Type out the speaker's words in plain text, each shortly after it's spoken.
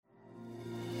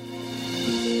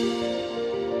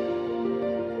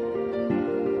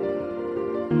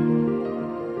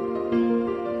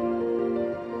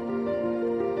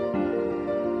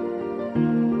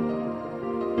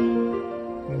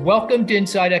Welcome to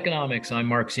Inside Economics. I'm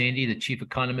Mark Zandi, the chief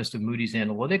economist of Moody's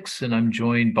Analytics, and I'm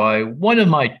joined by one of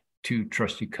my two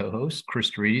trusty co-hosts,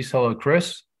 Chris Dourides. Hello,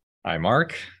 Chris. Hi,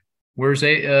 Mark. Where's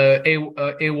AWOL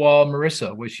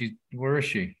Marissa? Where is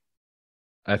she?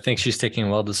 I think she's taking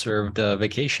a well-deserved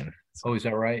vacation. Oh, is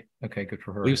that right? Okay, good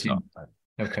for her. Believe so.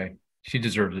 Okay, she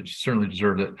deserves it. She certainly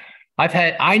deserved it.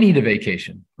 I need a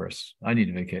vacation, Chris. I need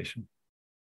a vacation.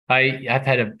 I've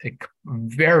had a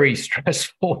very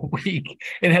stressful week.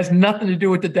 It has nothing to do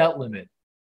with the debt limit.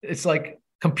 It's like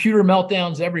computer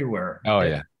meltdowns everywhere. Oh,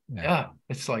 yeah. Yeah.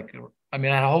 It's like, I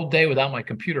mean, I had a whole day without my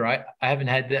computer. I haven't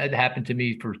had that happen to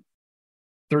me for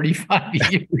 35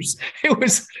 years. It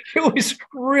was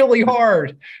really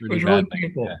hard. It was really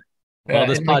painful. Yeah. Well,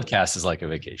 this podcast is like a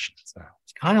vacation. So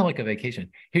it's kind of like a vacation.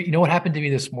 You know what happened to me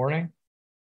this morning?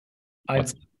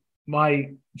 My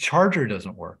charger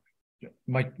doesn't work.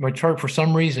 My charger, for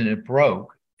some reason, it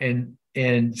broke, and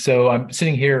so I'm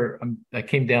sitting here. I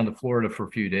came down to Florida for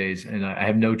a few days, and I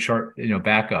have no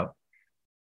backup.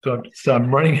 So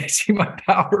I'm running. I see my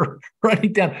power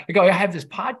running down. I go, I have this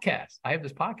podcast. My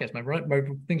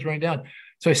thing's running down.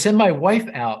 So I send my wife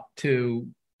out to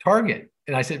Target,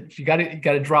 and I said, you got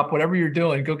to drop whatever you're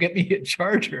doing. Go get me a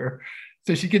charger.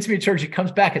 So she gets me a charger. She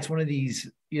comes back. It's one of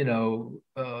these,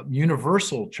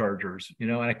 universal chargers,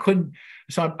 and I couldn't.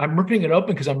 So I'm ripping it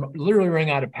open because I'm literally running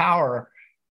out of power.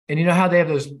 And you know how they have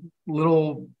those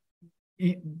little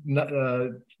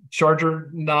charger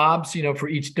knobs, for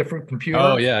each different computer.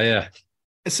 Oh, yeah.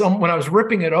 So when I was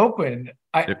ripping it open,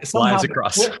 it flies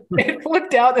across. It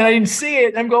flipped out, and I didn't see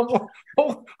it. And I'm going,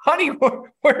 oh, honey,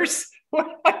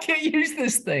 I can't use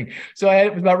this thing. So I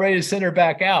was about ready to send her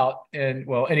back out. And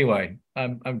well, anyway,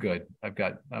 I'm good.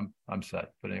 I'm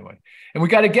set. But anyway, and we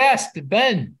got a guest,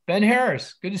 Ben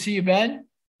Harris. Good to see you, Ben.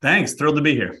 Thanks. Thrilled to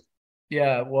be here.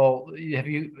 Yeah. Well, have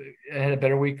you had a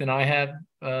better week than I have?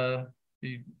 Well,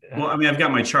 I mean, I've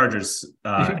got my chargers.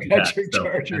 You've got your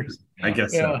chargers. I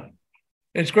guess so.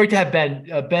 It's great to have Ben.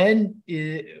 Ben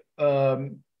is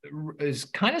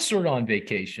kind of sort of on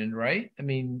vacation, right? I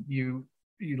mean, you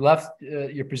left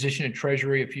your position in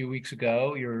Treasury a few weeks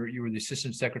ago. You were the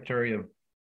Assistant Secretary of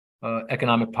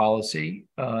Economic Policy,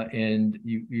 and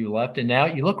you left, and now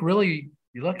you look pretty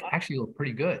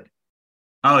good.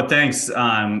 Oh, thanks.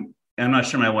 I'm not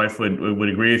sure my wife would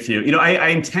agree with you. I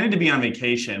intended to be on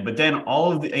vacation, but then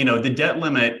all of the debt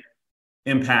limit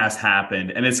impasse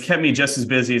happened, and it's kept me just as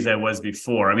busy as I was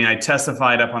before. I mean, I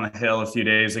testified up on the Hill a few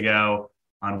days ago.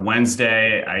 On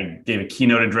Wednesday, I gave a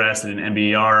keynote address at an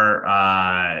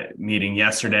NBER meeting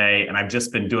yesterday, and I've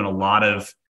just been doing a lot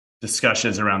of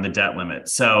discussions around the debt limit.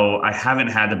 So I haven't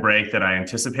had the break that I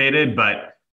anticipated,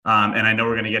 but and I know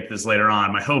we're going to get to this later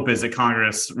on. My hope is that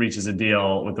Congress reaches a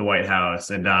deal with the White House,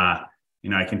 and I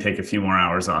can take a few more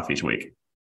hours off each week.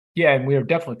 Yeah, and we are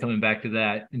definitely coming back to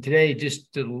that. And today,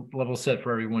 just to level set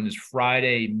for everyone, is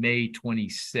Friday, May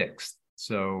 26th.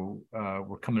 So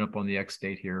we're coming up on the X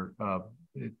date here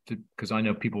because I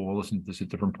know people will listen to this at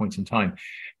different points in time.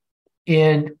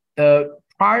 And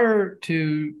prior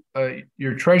to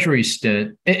your Treasury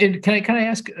stint, and can I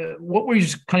ask, what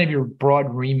was kind of your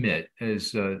broad remit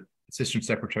as Assistant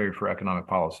Secretary for Economic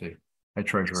Policy at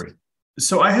Treasury?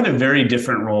 So I had a very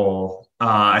different role,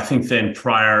 I think, than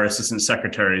prior assistant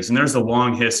secretaries. And there's a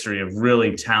long history of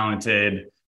really talented,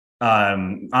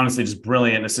 honestly, just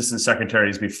brilliant assistant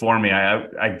secretaries before me.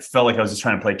 I felt like I was just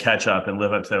trying to play catch up and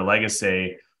live up to their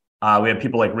legacy. We had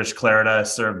people like Rich Clarida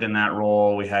served in that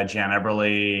role. We had Jan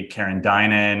Eberly, Karen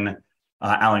Dinan,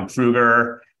 Alan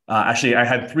Kruger. Actually, I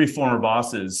had 3 former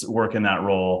bosses work in that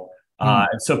role.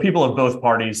 And so people of both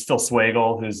parties, Phil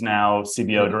Swagel, who's now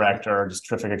CBO director, just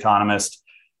terrific economist.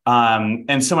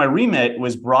 And so my remit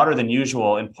was broader than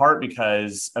usual, in part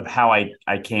because of how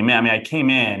I came in. I mean, I came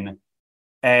in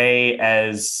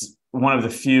as one of the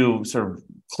few sort of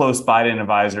close Biden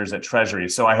advisors at Treasury.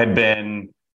 So I had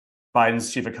been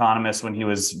Biden's chief economist when he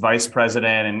was vice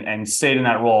president and stayed in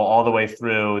that role all the way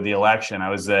through the election.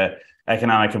 I was the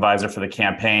economic advisor for the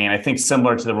campaign. I think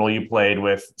similar to the role you played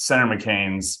with Senator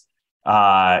McCain's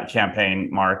campaign,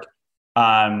 Mark.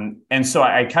 And so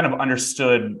I kind of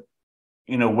understood,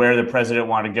 where the president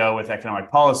wanted to go with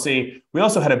economic policy. We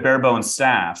also had a bare bones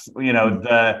staff.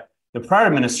 The prior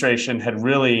administration had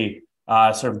really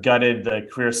sort of gutted the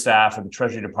career staff of the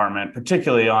Treasury Department,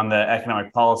 particularly on the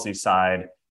economic policy side.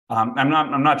 I'm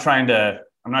not trying to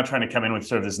come in with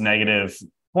sort of this negative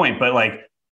point, but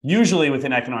usually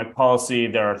within economic policy,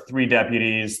 there are 3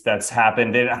 deputies. That's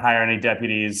happened. They didn't hire any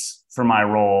deputies for my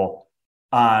role.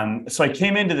 So I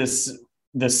came into this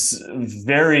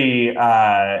very,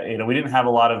 we didn't have a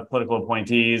lot of political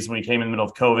appointees. When we came in the middle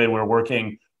of COVID, we were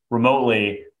working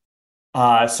remotely.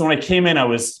 So when I came in, I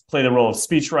was played the role of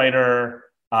speechwriter.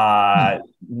 The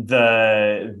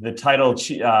title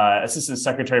Assistant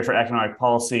Secretary for Economic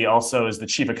Policy also is the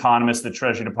chief economist of the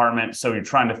Treasury Department. So you're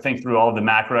trying to think through all of the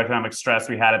macroeconomic stress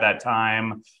we had at that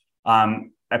time.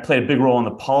 I played a big role in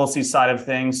the policy side of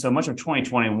things. So much of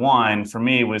 2021 for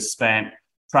me was spent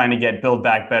trying to get Build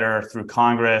Back Better through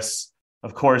Congress.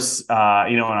 Of course,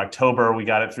 in October, we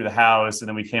got it through the House, and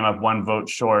then we came up one vote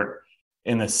short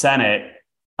in the Senate.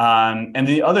 And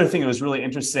the other thing that was really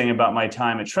interesting about my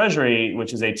time at Treasury,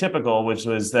 which is atypical, which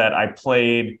was that I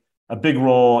played a big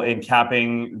role in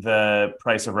capping the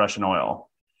price of Russian oil.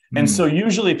 And so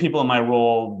usually people in my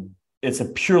role, it's a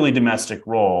purely domestic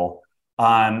role.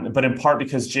 But in part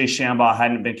because Jay Shambaugh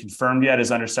hadn't been confirmed yet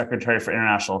as Undersecretary for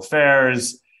International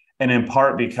Affairs, and in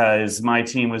part because my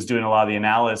team was doing a lot of the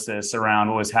analysis around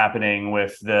what was happening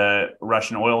with the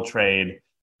Russian oil trade.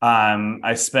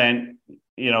 I spent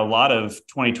a lot of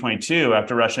 2022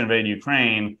 after Russia invaded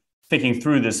Ukraine thinking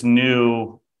through this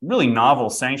new, really novel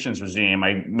sanctions regime.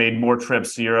 I made more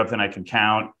trips to Europe than I could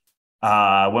count.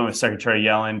 Went with Secretary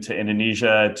Yellen to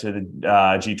Indonesia, to the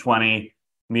G20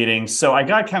 meetings. So I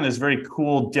got kind of this very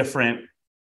cool, different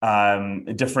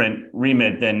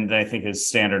remit than I think is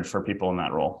standard for people in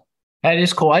that role. That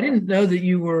is cool. I didn't know that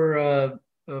you were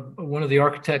one of the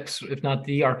architects, if not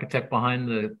the architect, behind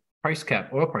the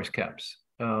oil price caps.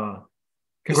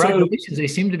 Congratulations! They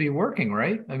seem to be working,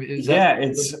 right? I mean,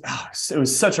 it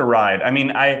was such a ride. I mean,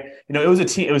 it was a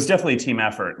team. It was definitely a team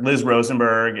effort. Liz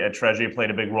Rosenberg at Treasury played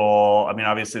a big role. I mean,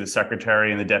 obviously the secretary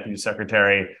and the deputy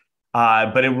secretary,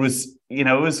 but it was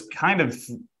kind of.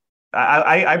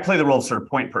 I play the role of sort of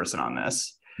point person on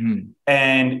this.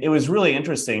 And it was really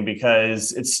interesting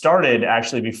because it started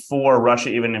actually before Russia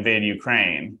even invaded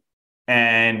Ukraine.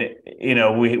 And,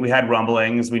 we had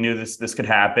rumblings. We knew this could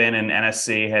happen. And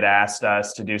NSC had asked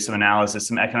us to do some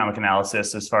economic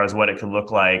analysis as far as what it could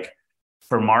look like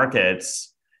for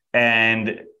markets.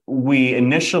 And we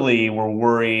initially were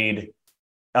worried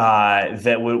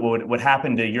that what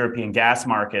happened to European gas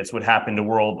markets would happen to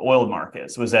world oil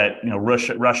markets, was that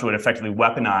Russia would effectively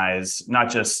weaponize not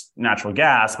just natural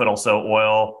gas, but also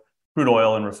oil, crude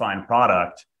oil, and refined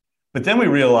product. But then we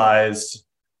realized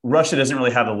Russia doesn't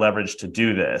really have the leverage to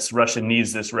do this. Russia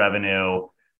needs this revenue.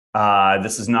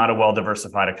 This is not a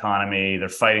well-diversified economy. They're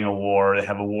fighting a war. They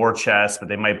have a war chest, but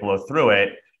they might blow through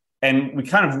it. And we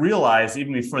kind of realized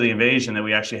even before the invasion that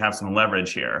we actually have some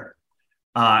leverage here.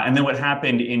 And then what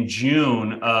happened in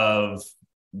June of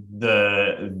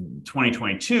the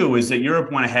 2022 is that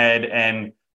Europe went ahead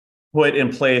and put in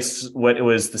place what it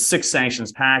was the six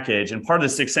sanctions package. And part of the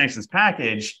six sanctions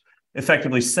package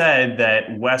effectively said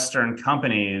that Western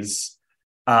companies,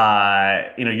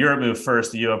 Europe moved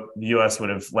first, the US would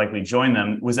have likely joined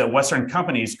them, was that Western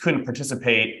companies couldn't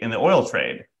participate in the oil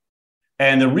trade.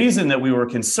 And the reason that we were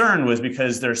concerned was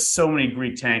because there's so many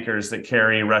Greek tankers that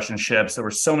carry Russian ships. There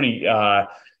were so many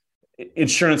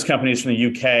insurance companies from the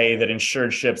UK that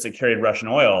insured ships that carried Russian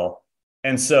oil.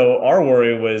 And so our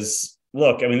worry was,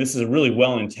 look, I mean, this is a really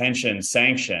well-intentioned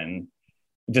sanction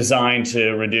designed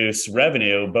to reduce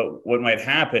revenue. But what might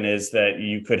happen is that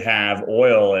you could have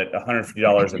oil at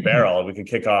 $150 a barrel. We could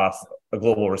kick off a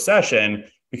global recession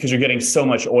because you're getting so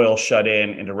much oil shut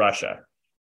into Russia.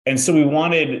 And so we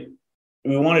wanted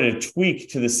a tweak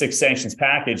to the six sanctions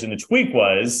package. And the tweak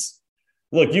was,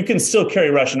 look, you can still carry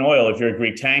Russian oil if you're a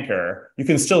Greek tanker. You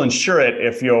can still insure it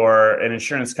if you're an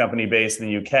insurance company based in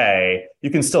the UK. You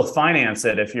can still finance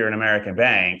it if you're an American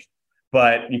bank,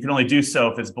 but you can only do so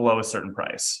if it's below a certain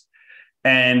price.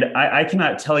 And I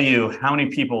cannot tell you how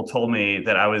many people told me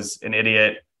that I was an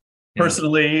idiot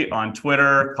personally on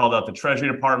Twitter, called out the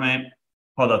Treasury Department,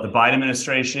 called out the Biden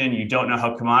administration. You don't know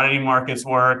how commodity markets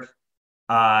work.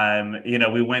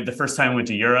 The first time we went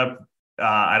to Europe,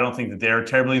 I don't think that they're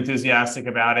terribly enthusiastic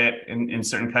about it in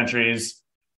certain countries.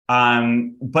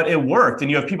 But it worked. And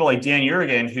you have people like Dan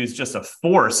Yergin, who's just a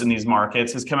force in these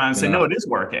markets, has come out and said, no, it is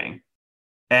working.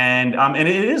 And it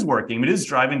is working. It is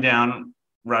driving down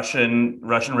Russian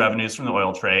revenues from the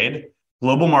oil trade.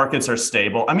 Global markets are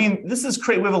stable. I mean, this is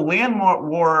crazy. We have a land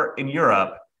war in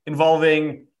Europe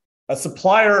involving a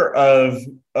supplier of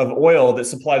oil that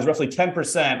supplies roughly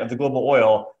 10% of the global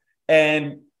oil.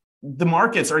 And the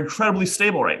markets are incredibly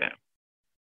stable right now.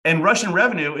 And Russian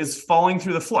revenue is falling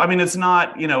through the floor. I mean, it's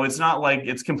not like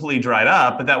it's completely dried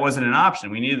up, but that wasn't an option.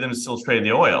 We needed them to still trade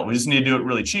the oil. We just need to do it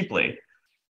really cheaply.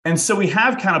 And so we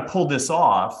have kind of pulled this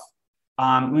off.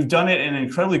 We've done it in an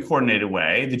incredibly coordinated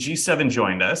way. The G7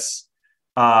 joined us.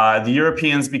 The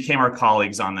Europeans became our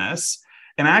colleagues on this.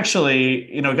 And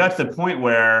actually, it got to the point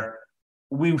where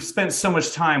we spent so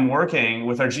much time working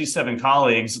with our G7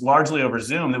 colleagues, largely over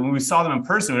Zoom, that when we saw them in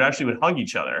person, we actually would hug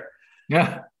each other.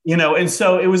 Yeah. And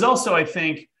so it was also, I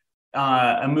think,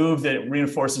 a move that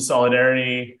reinforces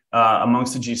solidarity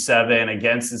amongst the G7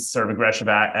 against this sort of aggressive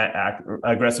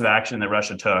action that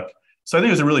Russia took. So I think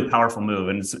it was a really powerful move.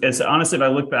 And it's honestly, if I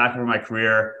look back over my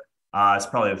career, it's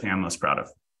probably the thing I'm most proud of.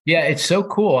 Yeah, it's so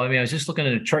cool. I mean, I was just looking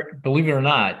at a chart, believe it or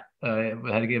not, I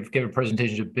had to give a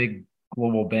presentation to a big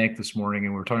global bank this morning,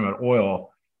 and we were talking about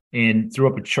oil and threw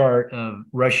up a chart of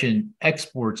Russian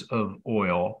exports of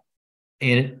oil.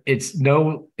 And it's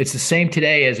the same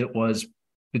today as it was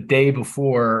the day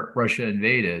before Russia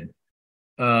invaded.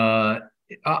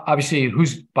 Obviously,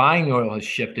 who's buying oil has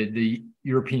shifted. The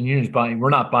European Union is buying. We're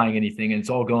not buying anything, and it's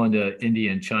all going to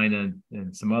India and China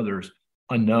and some others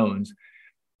unknowns.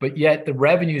 But yet, the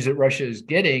revenues that Russia is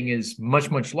getting is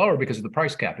much, much lower because of the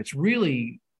price cap. It's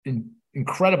really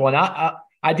incredible. And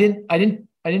I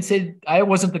didn't say, I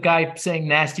wasn't the guy saying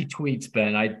nasty tweets,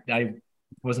 Ben. I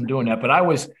wasn't doing that, but I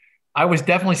was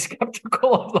definitely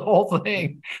skeptical of the whole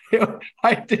thing.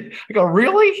 I go,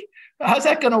 really? How's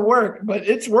that going to work? But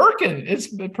it's working.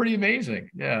 It's pretty amazing.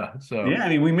 Yeah. So yeah, I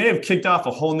mean, we may have kicked off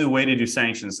a whole new way to do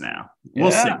sanctions now.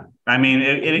 We'll see. I mean,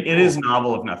 it is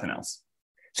novel, if nothing else.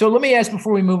 So let me ask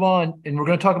before we move on, and we're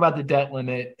going to talk about the debt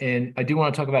limit, and I do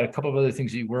want to talk about a couple of other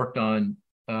things that you worked on.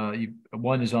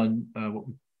 One is on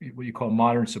what you call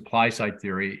modern supply side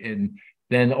theory, and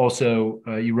then also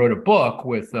you wrote a book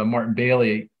with Martin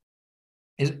Bailey.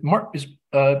 Is Martin?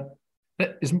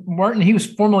 He was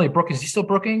formerly at Brookings. Is he still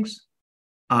Brookings?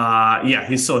 Yeah,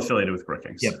 he's still affiliated with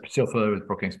Brookings. Yep, still affiliated with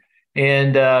Brookings.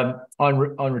 And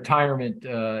on retirement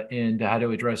and how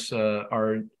to address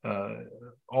our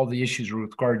all the issues with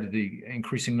regard to the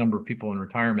increasing number of people in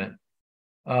retirement.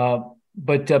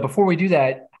 But before we do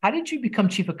that, how did you become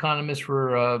chief economist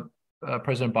for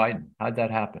President Biden? How did that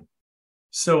happen?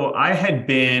 So I had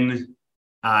been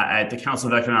at the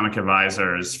Council of Economic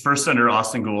Advisors, first under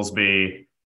Austin Goolsbee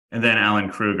and then Alan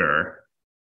Krueger.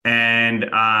 And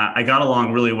I got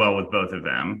along really well with both of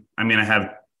them. I mean, I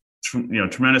have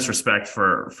tremendous respect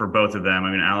for both of them.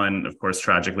 I mean, Alan, of course,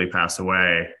 tragically passed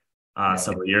away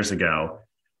several years ago.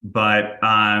 But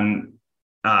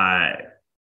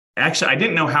actually, I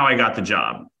didn't know how I got the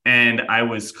job. And I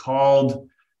was called,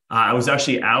 I was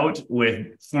actually out with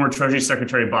former Treasury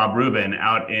Secretary Bob Rubin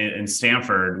out in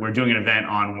Stanford. We're doing an event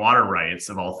on water rights,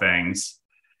 of all things.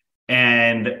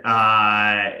 And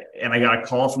I got a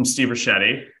call from Steve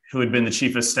Ricchetti, who had been the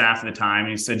chief of staff at the time.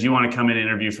 He said, "Do you want to come in and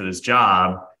interview for this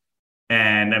job?"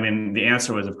 And I mean, the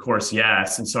answer was, of course,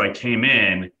 yes. And so I came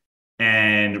in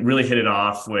and really hit it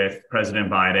off with President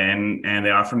Biden. And they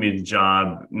offered me the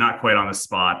job, not quite on the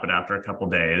spot, but after a couple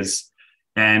of days.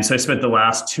 And so I spent the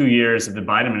last 2 years of the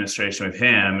Biden administration with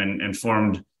him and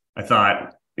formed, I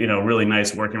thought, really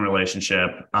nice working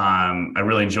relationship. I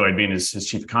really enjoyed being his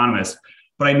chief economist.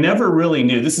 But I never really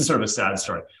knew, this is sort of a sad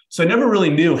story. So I never really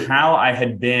knew how I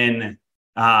had been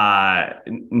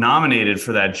nominated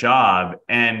for that job.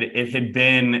 And it had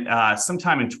been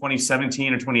sometime in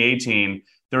 2017 or 2018,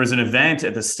 there was an event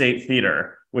at the State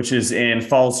Theater, which is in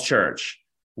Falls Church,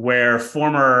 where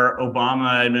former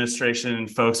Obama administration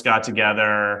folks got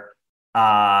together.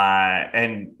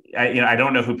 And I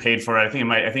don't know who paid for it. I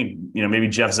think maybe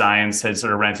Jeff Zients had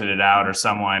sort of rented it out or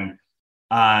someone.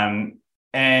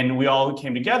 And we all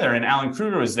came together, and Alan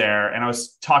Krueger was there. And I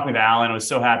was talking with Alan. I was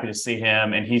so happy to see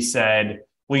him. And he said,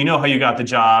 "Well, you know how you got the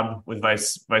job with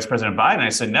Vice President Biden?" I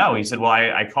said, "No." He said, "Well,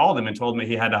 I called him and told him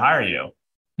he had to hire you."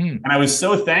 And I was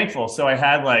so thankful. So I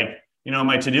had my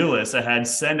to-do list. I had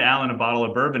send Alan a bottle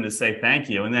of bourbon to say thank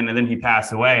you. And then he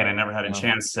passed away, and I never had a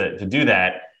chance to do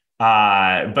that.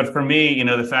 But for me,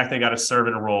 the fact that I got to serve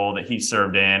in a role that he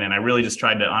served in, and I really just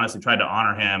tried to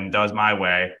honor him. That was my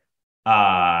way.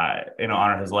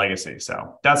 Honor his legacy.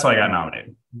 So that's why I got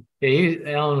nominated.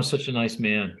 Yeah, Alan was such a nice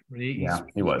man. He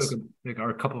was. A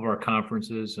couple of our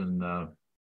conferences, and I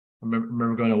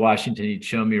remember going to Washington. He'd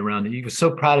show me around. He was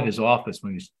so proud of his office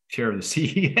when he was chair of the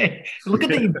CEA. Look at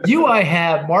the view I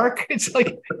have, Mark. It's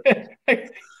like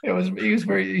he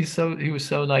was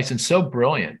so nice and so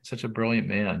brilliant. Such a brilliant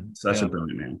man. A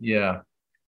brilliant man. Yeah.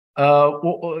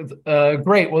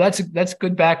 Great. Well, that's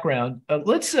good background.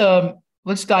 Let's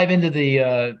dive into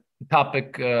the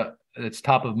topic that's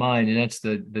top of mind, and that's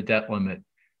the debt limit.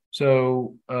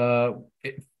 So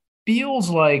it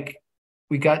feels like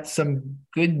we got some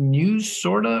good news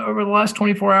sort of over the last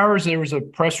 24 hours. There was a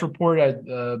press report at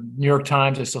New York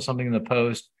Times. I saw something in the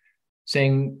Post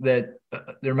saying that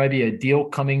there might be a deal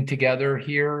coming together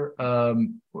here.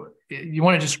 You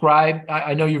want to describe?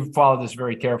 I know you've followed this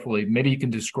very carefully. Maybe you can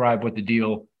describe what the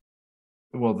deal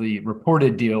the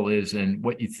reported deal is and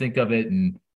what you think of it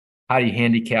and how do you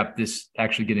handicap this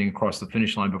actually getting across the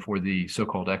finish line before the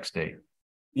so-called X date?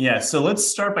 Yeah, so let's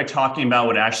start by talking about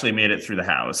what actually made it through the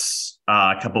House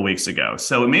a couple of weeks ago.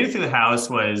 So what made it through the House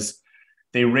was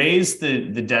they raised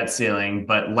the debt ceiling,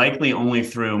 but likely only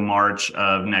through March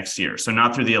of next year, so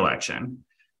not through the election.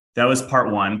 That was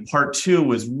part one. Part two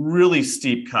was really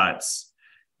steep cuts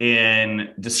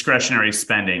in discretionary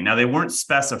spending. Now, they weren't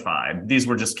specified. These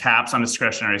were just caps on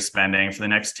discretionary spending for the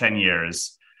next 10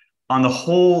 years. On the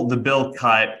whole, the bill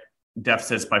cut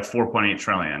deficits by 4.8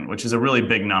 trillion, which is a really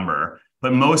big number.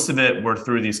 But most of it were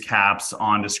through these caps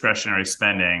on discretionary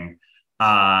spending.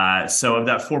 So of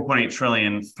that 4.8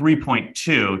 trillion,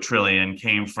 3.2 trillion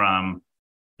came from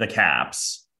the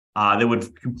caps that would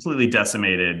have completely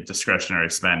decimated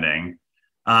discretionary spending.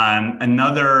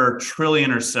 Another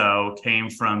trillion or so came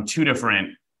from two different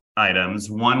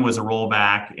items. One was a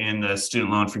rollback in the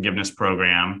student loan forgiveness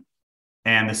program.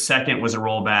 And the second was a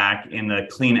rollback in the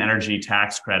clean energy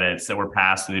tax credits that were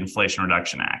passed through the Inflation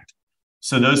Reduction Act.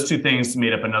 So those two things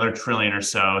made up another trillion or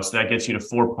so. So that gets you to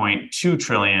 4.2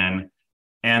 trillion.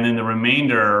 And then the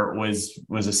remainder was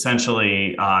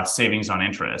essentially savings on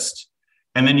interest.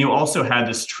 And then you also had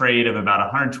this trade of about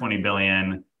 120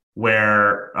 billion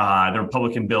where the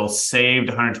Republican bill saved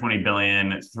 120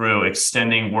 billion through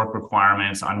extending work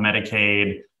requirements on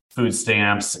Medicaid, food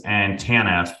stamps, and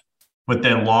TANF, but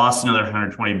then lost another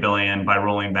 120 billion by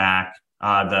rolling back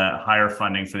the higher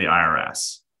funding for the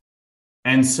IRS.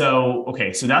 And so,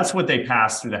 okay, so that's what they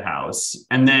passed through the House.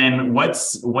 And then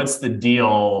what's the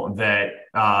deal that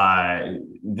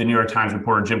the New York Times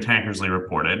reporter Jim Tankersley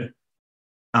reported?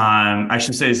 I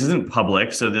should say this isn't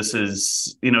public. So this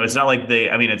is, it's not like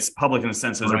it's public in the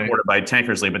sense it was reported by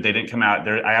Tankersley, but they didn't come out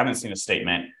there. I haven't seen a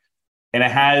statement. And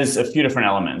it has a few different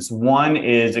elements. One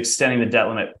is extending the debt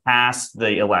limit past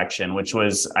the election, which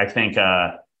was, I think,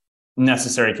 a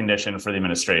necessary condition for the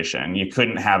administration. You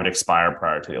couldn't have it expire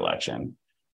prior to the election.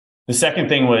 The second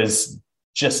thing was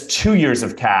just 2 years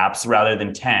of caps rather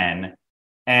than 10.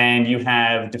 And you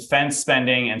have defense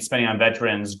spending and spending on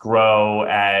veterans grow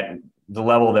at the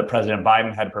level that President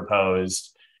Biden had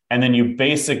proposed. And then you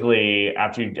basically,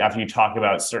 after you talk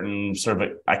about certain sort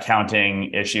of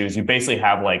accounting issues, you basically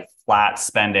have like flat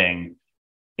spending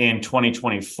in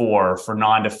 2024 for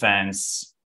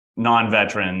non-defense,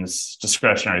 non-veterans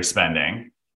discretionary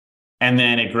spending. And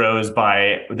then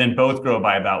both grow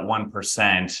by about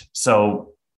 1%.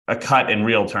 So a cut in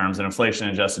real terms, in inflation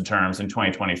adjusted terms in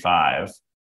 2025.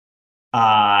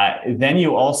 Then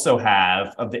you also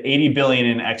have, of the 80 billion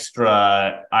in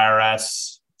extra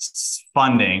IRS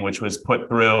funding, which was put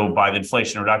through by the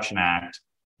Inflation Reduction Act,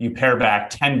 you pare back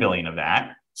 10 billion of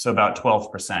that, so about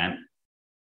 12%.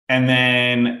 And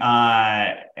then,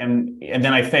 and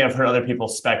then I think I've heard other people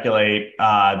speculate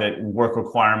that work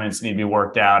requirements need to be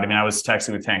worked out. I mean, I was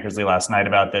texting with Tankersley last night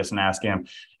about this and asking him.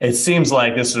 It seems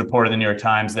like this is reported in the New York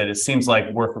Times that it seems like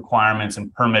work requirements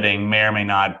and permitting may or may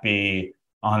not be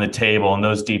on the table, and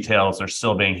those details are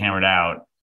still being hammered out.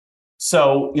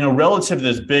 So, relative to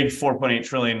this big $4.8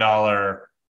 trillion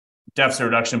deficit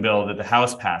reduction bill that the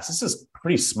House passed, this is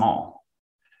pretty small.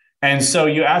 And so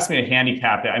you asked me to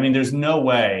handicap it. I mean, there's no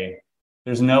way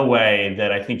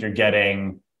that I think you're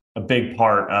getting a big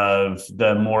part of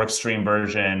the more extreme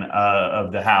version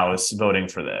of the House voting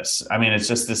for this. I mean, it's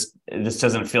just this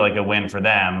doesn't feel like a win for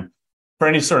them. For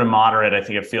any sort of moderate, I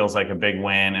think it feels like a big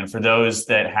win. And for those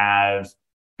that have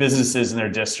businesses in their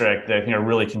district that I think are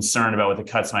really concerned about what the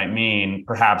cuts might mean,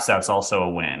 perhaps that's also a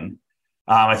win.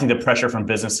 I think the pressure from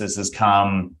businesses has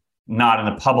come not in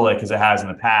the public as it has in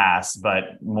the past,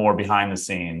 but more behind the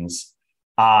scenes.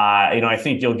 I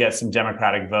think you'll get some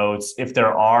Democratic votes. If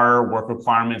there are work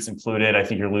requirements included, I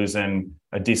think you're losing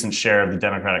a decent share of the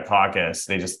Democratic caucus.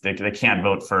 They can't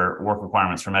vote for work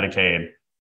requirements for Medicaid.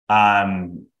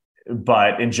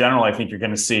 But in general, I think you're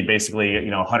going to see basically,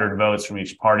 100 votes from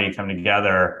each party come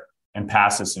together and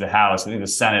pass this to the House. I think the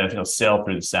Senate, will sail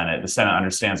through the Senate. The Senate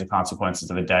understands the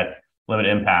consequences of a debt limit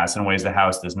impasse in ways the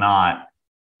House does not.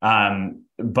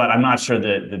 But I'm not sure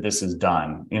that this is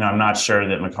done. I'm not sure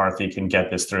that McCarthy can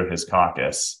get this through his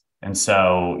caucus. And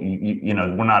so, we're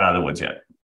not out of the woods yet.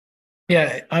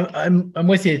 Yeah, I'm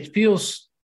with you.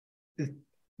 It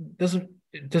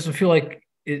doesn't feel like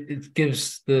it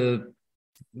gives the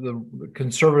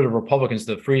conservative Republicans,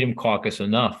 the Freedom Caucus,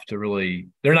 enough to really.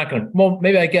 They're not going to. Well,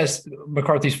 maybe I guess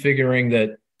McCarthy's figuring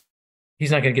that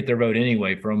he's not going to get their vote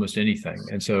anyway for almost anything,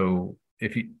 and so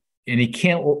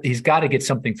he's got to get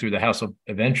something through the House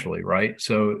eventually, right?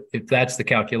 So if that's the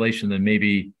calculation, then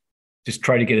maybe just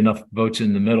try to get enough votes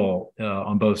in the middle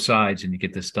on both sides, and you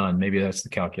get this done. Maybe that's the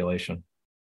calculation.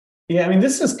 Yeah, I mean,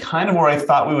 this is kind of where I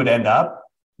thought we would end up,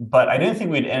 but I didn't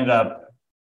think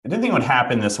it would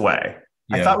happen this way.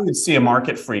 I Yeah. thought we would see a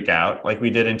market freak out like we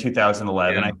did in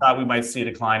 2011. Yeah. I thought we might see a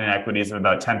decline in equities of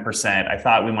about 10%. I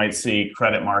thought we might see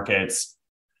credit markets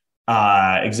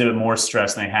exhibit more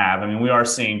stress than they have. I mean, we are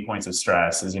seeing points of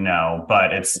stress, as you know,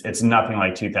 but it's nothing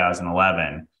like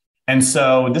 2011. And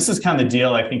so this is kind of the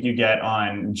deal I think you get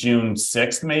on June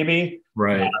 6th, maybe,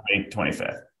 Right. May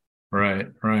 25th. Right.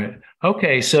 Right.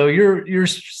 Okay. So you're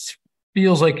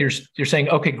feels like you're saying,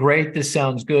 okay, great. This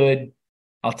sounds good.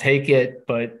 I'll take it,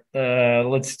 but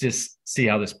let's just see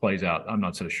how this plays out. I'm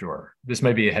not so sure. This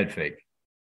may be a head fake.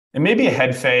 It may be a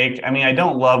head fake. I mean, I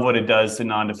don't love what it does to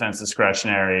non-defense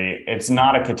discretionary. It's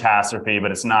not a catastrophe,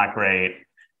 but it's not great.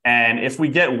 And if we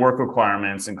get work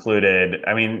requirements included,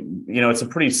 I mean, it's a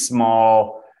pretty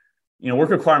small, work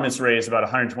requirements raised about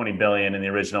 120 billion in the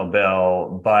original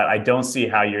bill, but I don't see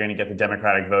how you're going to get the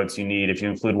Democratic votes you need if you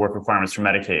include work requirements for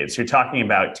Medicaid. So you're talking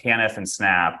about TANF and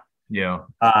SNAP. Yeah.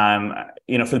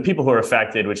 For the people who are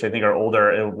affected, which I think are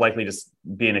older, it will likely just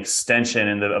be an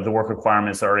extension of the work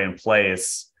requirements already in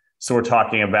place. So we're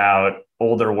talking about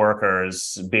older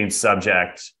workers being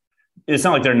subject. It's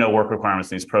not like there are no work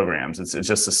requirements in these programs. It's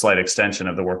just a slight extension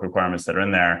of the work requirements that are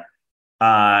in there.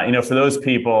 For those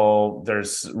people,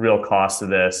 there's real cost to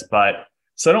this. But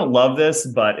so I don't love this.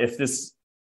 But if this,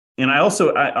 I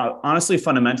honestly,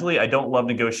 fundamentally, I don't love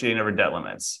negotiating over debt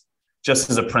limits, just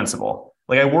as a principle.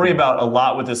 Like I worry about a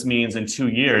lot what this means in 2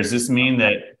 years. Does this mean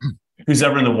that who's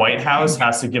ever in the White House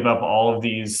has to give up all of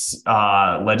these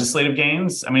legislative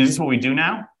gains? I mean, is this what we do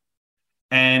now?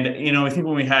 And, I think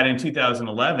when we had in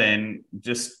 2011,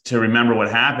 just to remember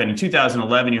what happened, in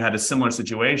 2011, you had a similar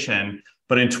situation.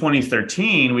 But in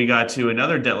 2013, we got to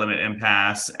another debt limit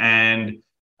impasse, and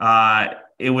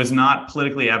it was not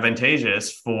politically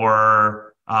advantageous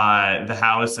for the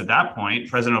House at that point.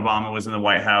 President Obama was in the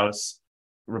White House.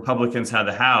 Republicans had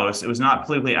the House. It was not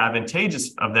politically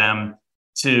advantageous of them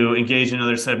to engage in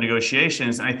another set of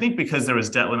negotiations. And I think because there was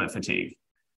debt limit fatigue.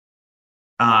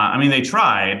 They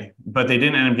tried, but they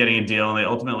didn't end up getting a deal, and they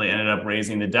ultimately ended up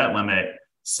raising the debt limit.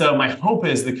 So my hope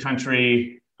is the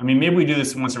country, maybe we do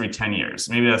this once every 10 years.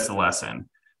 Maybe that's the lesson.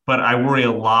 But I worry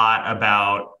a lot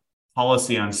about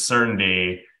policy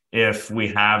uncertainty if we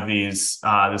have this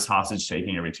hostage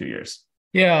taking every 2 years.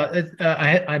 Yeah,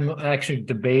 I'm actually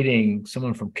debating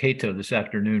someone from Cato this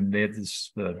afternoon. They have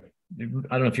this. I don't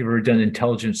know if you've ever done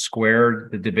Intelligence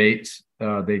Squared, the debates.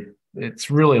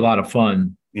 It's really a lot of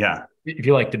fun. Yeah, if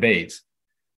you like debates.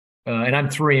 And I'm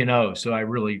 3-0, so I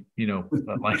really,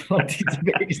 like these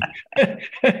debates.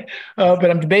 But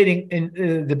I'm debating, and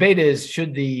the debate is: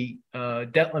 should the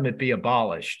debt limit be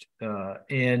abolished? I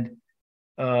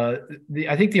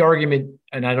think the argument,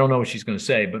 and I don't know what she's going to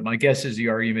say, but my guess is the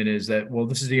argument is that, well,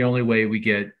 this is the only way we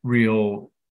get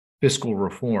real fiscal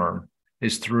reform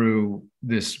is through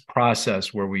this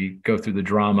process where we go through the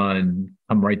drama and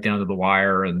come right down to the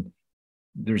wire and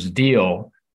there's a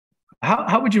deal.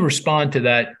 How would you respond to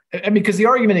that? Because the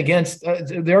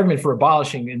argument for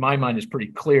abolishing, in my mind, is pretty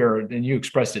clear, and you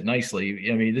expressed it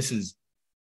nicely. This is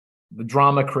the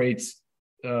drama creates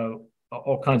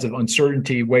all kinds of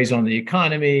uncertainty, weighs on the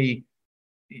economy.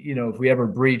 If we ever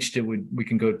breached it, we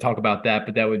can go talk about that,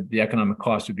 but the economic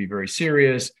cost would be very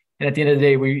serious. And at the end of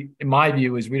the day, in my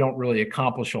view, is we don't really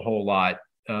accomplish a whole lot.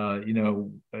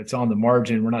 It's on the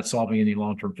margin. We're not solving any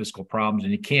long-term fiscal problems,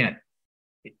 and you can't,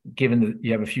 given that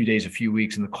you have a few days, a few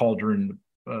weeks in the cauldron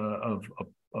of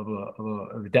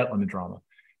a debt limit drama.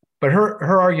 But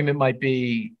her argument might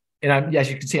be, and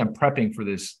as you can see, I'm prepping for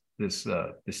this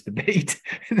debate.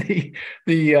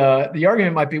 The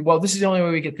argument might be, well, this is the only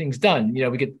way we get things done.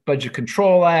 We get Budget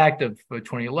Control Act of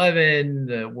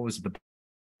 2011. What was it, the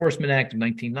Enforcement Act of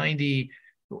 1990?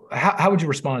 How would you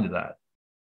respond to that?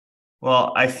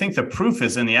 Well, I think the proof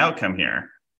is in the outcome here.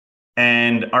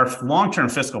 And our long-term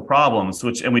fiscal problems,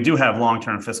 and we do have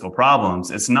long-term fiscal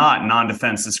problems, it's not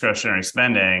non-defense discretionary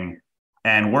spending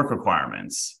and work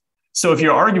requirements. So if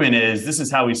your argument is this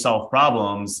is how we solve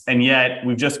problems, and yet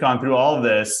we've just gone through all of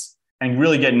this and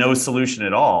really get no solution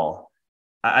at all,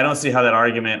 I don't see how that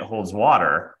argument holds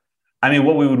water.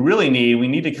 What we would really need, we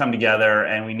need to come together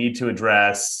and we need to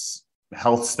address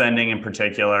health spending in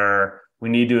particular. We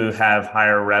need to have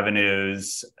higher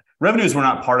revenues. Revenues were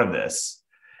not part of this.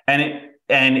 And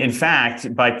in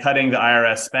fact, by cutting the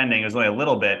IRS spending, it was only a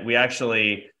little bit, we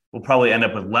actually will probably end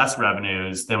up with less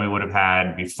revenues than we would have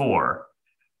had before.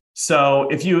 So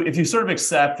if you sort of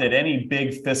accept that any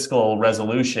big fiscal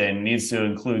resolution needs to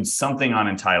include something on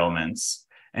entitlements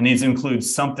and needs to include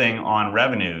something on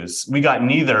revenues, we got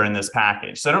neither in this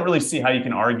package. So I don't really see how you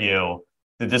can argue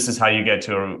that this is how you get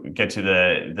to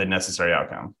the necessary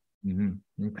outcome.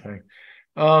 Mm-hmm. Okay.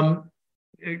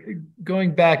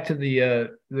 Going back to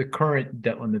the current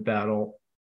debt limit battle,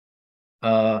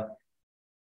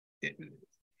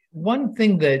 one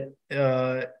thing that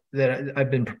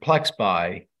I've been perplexed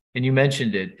by, and you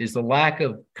mentioned it, is the lack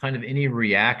of kind of any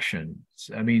reactions.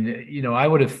 I mean, I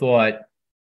would have thought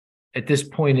at this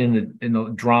point in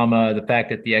the drama, the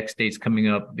fact that the X date's coming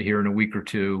up here in a week or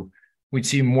two, we'd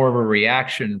see more of a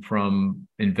reaction from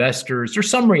investors. There's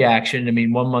some reaction. I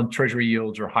mean, 1 month Treasury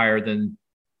yields are higher than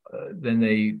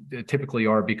they typically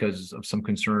are because of some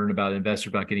concern about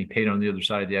investors about getting paid on the other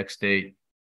side of the X date.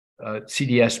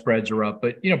 CDS spreads are up,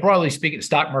 but broadly speaking, the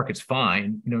stock market's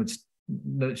fine. It's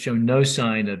shown no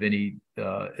sign of any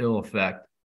ill effect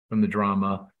from the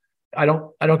drama. I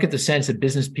don't get the sense that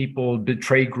business people, big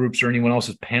trade groups, or anyone else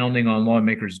is pounding on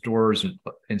lawmakers' doors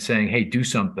and saying, "Hey, do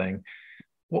something."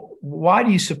 Why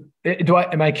do you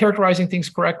am I characterizing things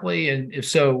correctly? And if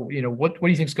so, what do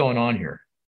you think is going on here?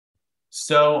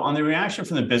 So on the reaction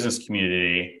from the business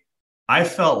community, I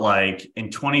felt like in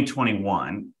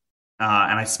 2021, and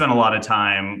I spent a lot of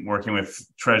time working with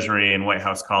Treasury and White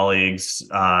House colleagues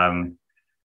on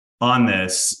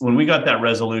this. When we got that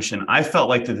resolution, I felt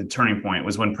like the turning point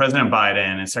was when President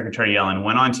Biden and Secretary Yellen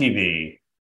went on TV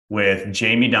with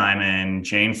Jamie Dimon,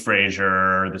 Jane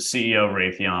Fraser, the CEO of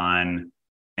Raytheon,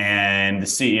 and the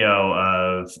CEO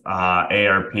of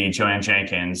ARP, Joanne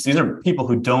Jenkins. These are people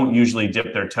who don't usually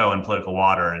dip their toe in political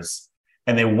waters.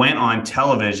 And they went on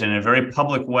television in a very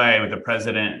public way with the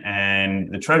president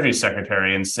and the Treasury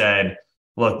Secretary and said,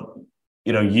 look,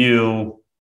 then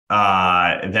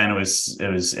it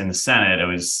was in the Senate, it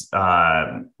was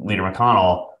Leader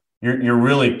McConnell, you're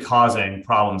really causing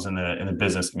problems in the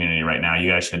business community right now.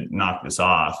 You guys should knock this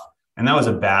off. And that was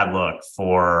a bad look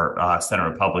for Senate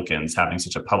Republicans, having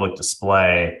such a public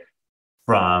display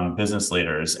from business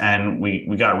leaders. And we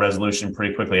got a resolution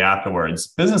pretty quickly afterwards.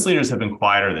 Business leaders have been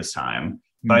quieter this time,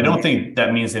 but I don't think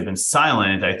that means they've been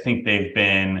silent. I think they've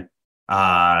been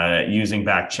using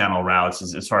back channel routes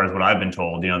as far as what I've been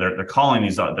told. They're calling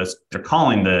they're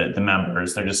calling the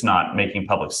members, they're just not making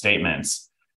public statements.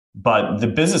 But the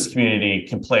business community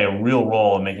can play a real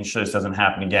role in making sure this doesn't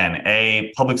happen again.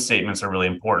 A, public statements are really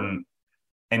important.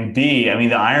 And B, I mean,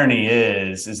 the irony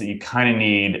is that you kind of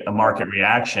need a market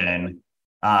reaction.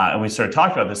 And we started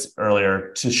talking about this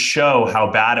earlier to show how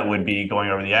bad it would be going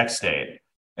over the X date.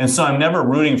 And so I'm never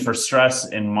rooting for stress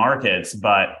in markets,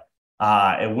 but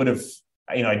it would have,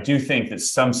 I do think that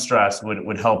some stress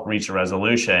would help reach a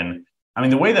resolution. I mean,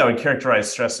 the way that I would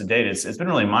characterize stress to date is it's been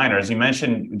really minor. As you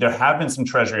mentioned, there have been some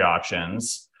Treasury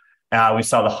auctions. We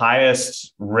saw the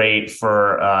highest rate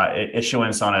for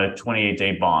issuance on a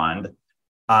 28-day bond,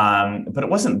 but it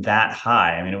wasn't that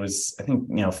high. I mean, it was, I think,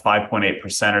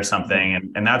 5.8% or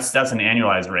something, and that's an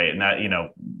annualized rate, and that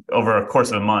over a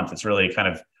course of a month, it's really kind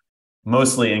of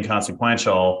mostly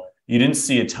inconsequential. You didn't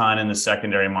see a ton in the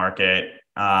secondary market.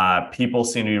 People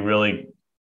seem to be really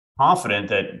confident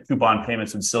that coupon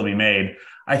payments would still be made.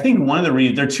 I think one of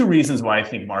the there are two reasons why I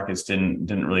think markets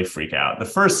didn't really freak out. The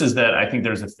first is that I think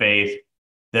there's a faith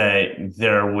that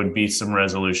there would be some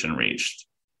resolution reached.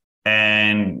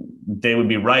 And they would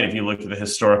be right if you look at the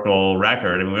historical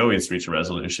record. I mean, we always reach a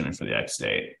resolution for the X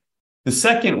date. The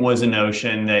second was a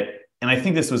notion that, and I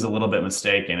think this was a little bit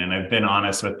mistaken, and I've been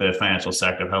honest with the financial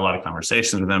sector, I've had a lot of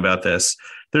conversations with them about this.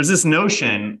 There's this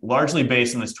notion, largely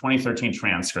based on this 2013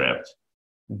 transcript,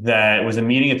 that was a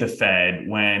meeting at the Fed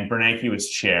when Bernanke was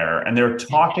chair, and they were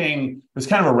talking, it was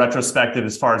kind of a retrospective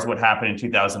as far as what happened in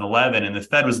 2011, and the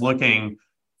Fed was looking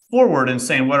forward and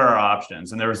saying, what are our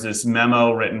options? And there was this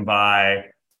memo written by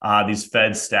these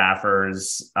Fed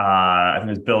staffers, I think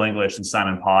it was Bill English and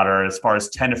Simon Potter, as far as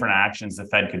 10 different actions the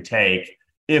Fed could take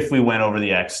if we went over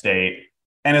the X date.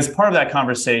 And as part of that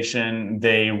conversation,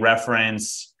 they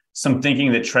referenced some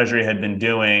thinking that Treasury had been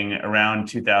doing around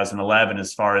 2011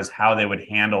 as far as how they would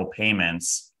handle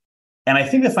payments. And I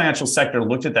think the financial sector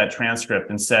looked at that transcript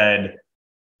and said,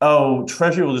 oh,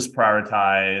 Treasury will just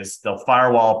prioritize, they'll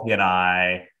firewall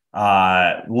P&I,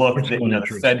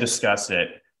 the Fed discussed it,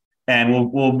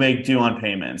 and we'll make due on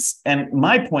payments. And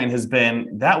my point has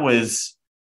been that was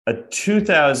a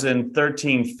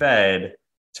 2013 Fed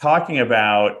talking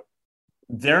about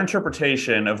their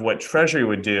interpretation of what Treasury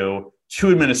would do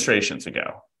 2 administrations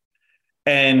ago.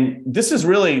 And this is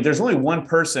really, there's only one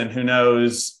person who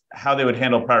knows how they would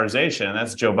handle prioritization, and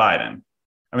that's Joe Biden.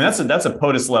 I mean, that's a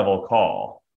POTUS level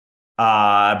call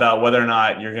about whether or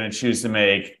not you're going to choose to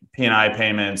make P&I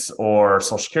payments or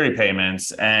Social Security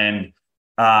payments. And,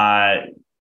 that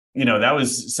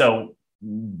was, so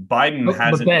Biden But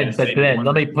hasn't. Ben,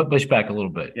 let me push back a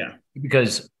little bit. Yeah.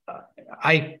 Because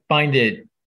I find it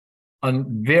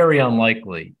very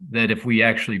unlikely that if we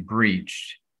actually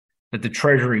breached, that the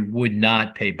Treasury would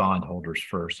not pay bondholders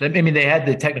first. I mean, they had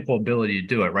the technical ability to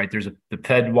do it, right? There's the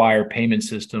Fedwire payment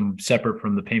system separate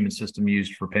from the payment system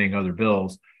used for paying other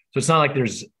bills. So it's not like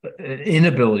there's an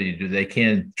inability to do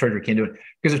it. Treasury can't do it.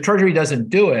 Because if Treasury doesn't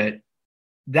do it,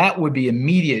 that would be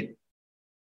immediate,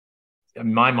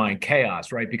 in my mind,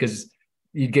 chaos, right? Because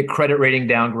you'd get credit rating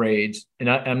downgrades,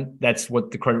 and that's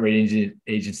what the credit rating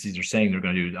agencies are saying they're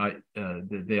going to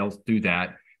do. They'll do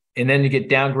that, and then you get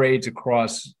downgrades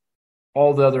across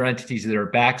all the other entities that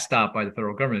are backstopped by the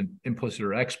federal government, implicit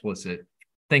or explicit.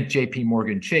 Think J.P.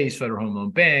 Morgan Chase, Federal Home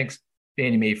Loan Banks,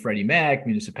 Fannie Mae, Freddie Mac,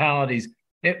 municipalities.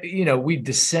 We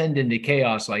descend into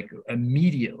chaos like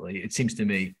immediately. It seems to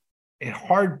me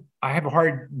I have a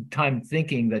hard time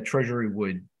thinking that Treasury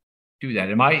would do that.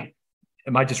 Am I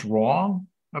just wrong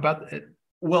about it?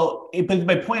 Well, but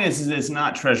my point is it's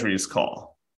not Treasury's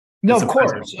call. No, of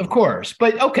course.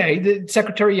 But okay, the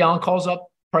Secretary Yellen calls up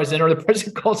president, or the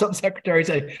president calls up secretary and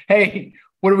say, "Hey,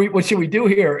 what should we do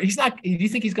here?" He's not. Do you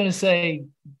think he's going to say,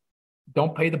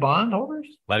 "Don't pay the bondholders"?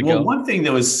 Let it go. One thing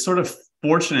that was sort of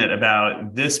fortunate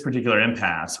about this particular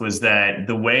impasse was that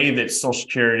the way that Social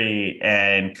Security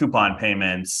and coupon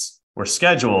payments were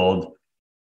scheduled,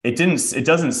 it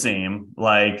doesn't seem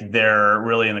like they're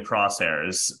really in the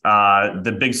crosshairs.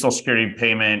 The big Social Security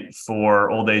payment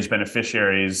for old age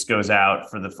beneficiaries goes out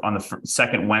on the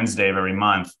second Wednesday of every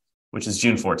month, which is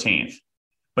June 14th.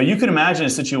 But you could imagine a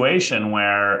situation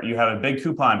where you have a big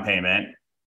coupon payment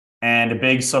and a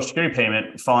big Social Security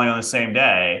payment falling on the same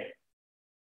day,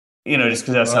 just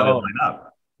because that's how they line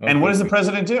up. Okay. And what does the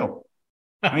president do?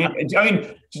 I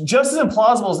mean, just as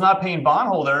implausible as not paying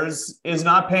bondholders is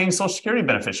not paying Social Security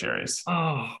beneficiaries.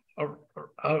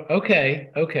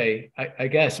 Okay. I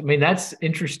guess. I mean, that's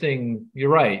interesting. You're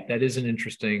right. That is an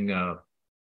interesting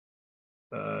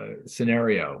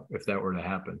scenario if that were to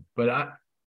happen. But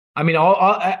let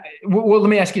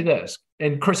me ask you this.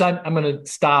 And Chris, I'm going to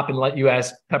stop and let you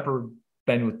ask Pepper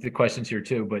Ben with the questions here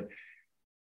too. But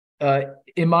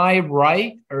am I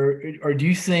right, or do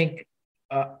you think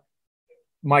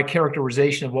my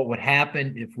characterization of what would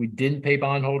happen if we didn't pay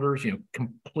bondholders,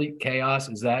 complete chaos,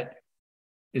 do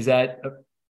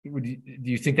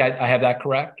you think that I have that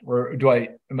correct, or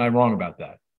am I wrong about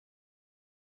that?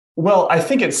 Well, I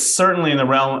think it's certainly in the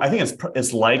realm. I think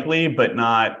it's likely, but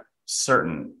not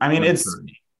certain. I mean,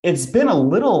 it's been a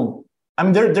little. I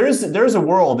mean, there's a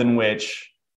world in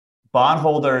which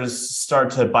bondholders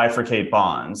start to bifurcate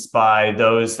bonds by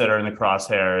those that are in the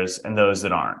crosshairs and those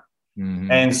that aren't.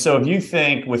 Mm-hmm. And so if you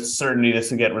think with certainty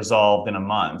this will get resolved in a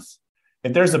month,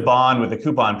 if there's a bond with a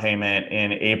coupon payment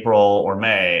in April or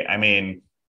May, I mean,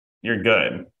 you're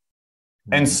good.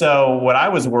 Mm-hmm. And so what I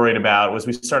was worried about was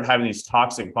we started having these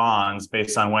toxic bonds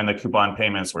based on when the coupon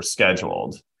payments were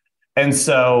scheduled. And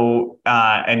so,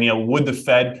 would the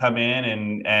Fed come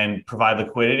in and provide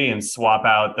liquidity and swap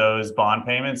out those bond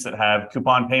payments that have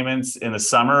coupon payments in the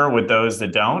summer with those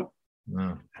that don't?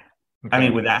 Mm. Okay. I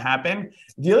mean, would that happen?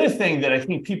 The other thing that I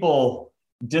think people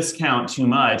discount too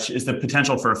much is the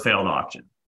potential for a failed auction.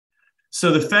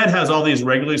 So the Fed has all these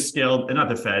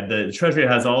the Treasury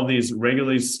has all these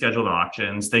regularly scheduled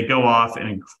auctions. They go off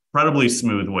in incredibly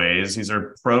smooth ways. These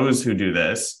are pros who do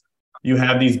this. You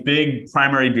have these big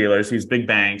primary dealers, these big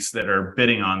banks that are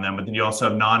bidding on them, but then you also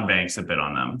have non-banks that bid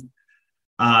on them.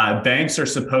 Banks are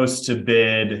supposed to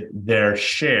bid their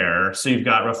share. So you've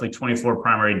got roughly 24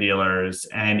 primary dealers,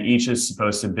 and each is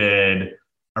supposed to bid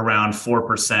around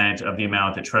 4% of the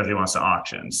amount that Treasury wants to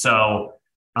auction. So,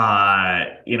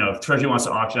 if Treasury wants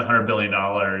to auction $100 billion,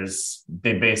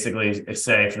 they basically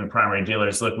say from the primary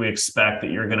dealers, look, we expect that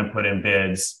you're going to put in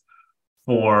bids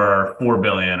for $4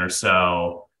 billion or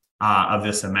so of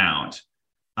this amount.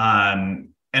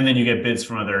 And then you get bids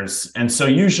from others. And so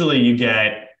usually you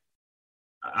get,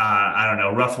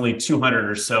 roughly 200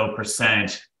 or so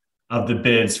 % of the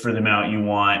bids for the amount you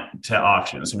want to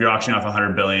auction. So if you're auctioning off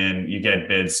 100 billion, you get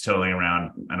bids totaling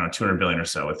around, 200 billion or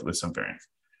so with some variance.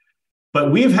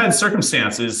 But we've had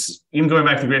circumstances, even going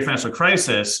back to the Great Financial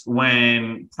Crisis,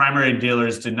 when primary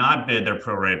dealers did not bid their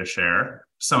pro rata share.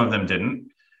 Some of them didn't.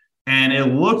 And it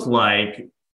looked like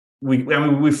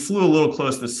we flew a little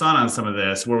close to the sun on some of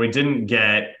this, where we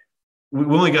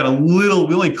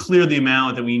only cleared the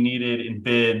amount that we needed in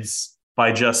bids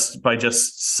by just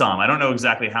some. I don't know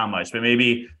exactly how much, but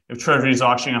maybe if Treasury is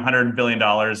auctioning $100 billion,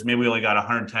 maybe we only got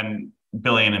 110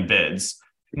 billion in bids.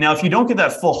 Now, if you don't get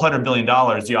that full $100 billion,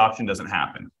 the auction doesn't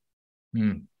happen.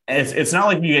 It's not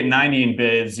like you get 90 in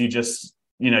bids, you just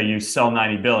you sell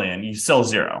 90 billion, you sell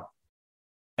zero.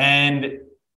 And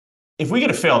if we get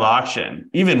a failed auction,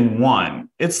 even one,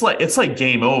 it's like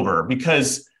game over,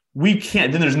 because we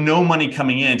can't, then there's no money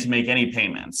coming in to make any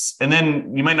payments. And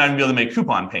then you might not even be able to make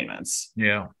coupon payments.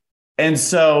 Yeah. And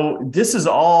so this is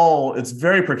all, it's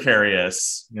very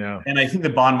precarious. Yeah. And I think the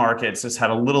bond markets just had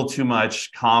a little too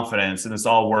much confidence in this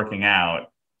all working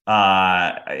out.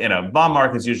 Bond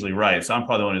market's usually right. So I'm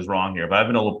probably the one who's wrong here, but I've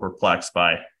been a little perplexed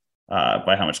by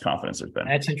how much confidence there's been.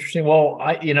 That's interesting. Well,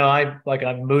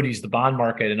 I'm Moody's, the bond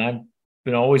market, and I've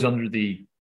been always under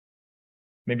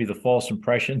maybe the false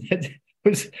impression that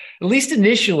was, at least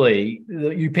initially,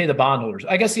 you pay the bondholders.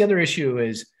 I guess the other issue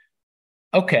is,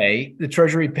 okay, the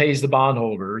Treasury pays the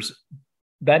bondholders.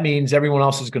 That means everyone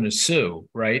else is going to sue,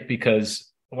 right?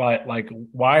 Because why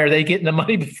are they getting the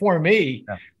money before me?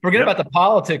 Yeah. Forget about the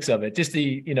politics of it, just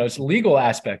it's legal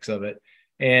aspects of it.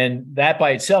 And that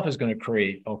by itself is going to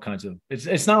create all kinds of,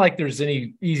 it's not like there's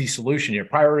any easy solution here.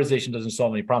 Prioritization doesn't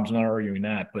solve any problems. I'm not arguing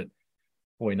that, but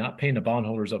boy, not paying the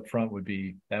bondholders up front would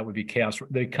be chaos.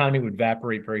 The economy would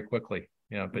evaporate very quickly.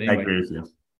 But anyway. I agree with you.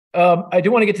 I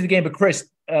do want to get to the game, but Chris,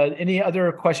 any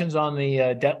other questions on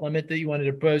the debt limit that you wanted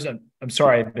to pose? I'm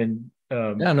sorry, I've been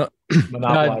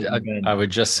monopolizing. I would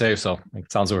just say, so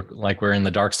it sounds like we're in the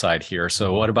dark side here.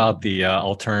 So what about the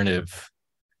alternative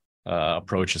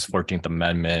approaches, 14th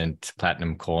Amendment,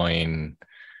 platinum coin?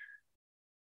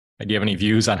 Do you have any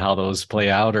views on how those play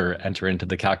out or enter into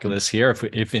the calculus here,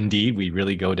 if indeed we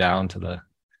really go down to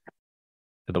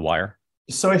the wire?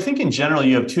 So I think in general,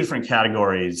 you have two different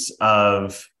categories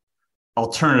of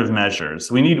alternative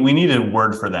measures. We need a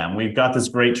word for them. We've got this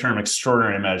great term,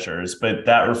 extraordinary measures, but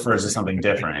that refers to something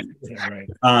different. Yeah,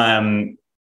 right.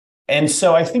 And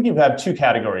so I think you have two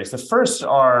categories. The first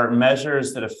are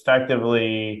measures that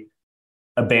effectively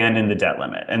abandon the debt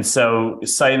limit. And so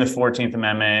citing the 14th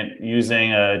Amendment,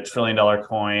 using a $1 trillion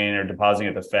coin or depositing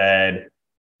at the Fed,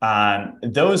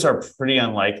 those are pretty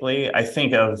unlikely. I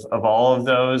think of all of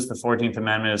those, the 14th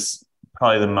Amendment is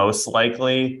probably the most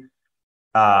likely.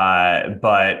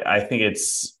 But I think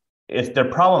if they're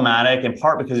problematic, in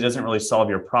part because it doesn't really solve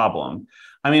your problem.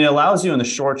 I mean, it allows you in the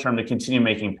short term to continue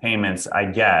making payments, I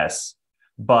guess.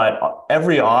 But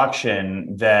every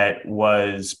auction that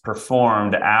was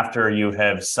performed after you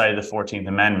have cited the 14th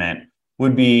Amendment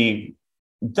would be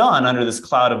done under this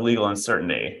cloud of legal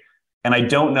uncertainty. And I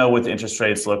don't know what the interest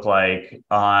rates look like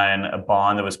on a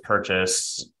bond that was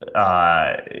purchased. There's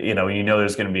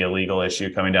going to be a legal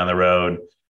issue coming down the road.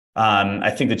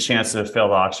 I think the chances of a failed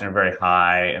auction are very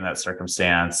high in that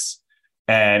circumstance,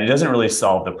 and it doesn't really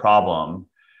solve the problem.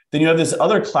 Then you have this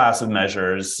other class of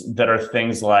measures that are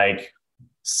things like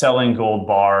selling gold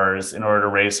bars in order to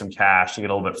raise some cash to get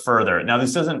a little bit further. Now,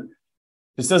 this doesn't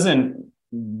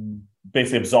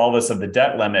basically absolve us of the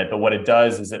debt limit, but what it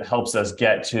does is it helps us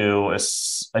get to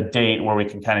a date where we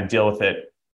can kind of deal with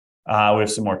it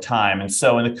with some more time. And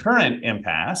so in the current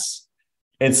impasse,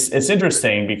 it's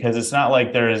interesting because it's not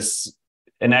like there's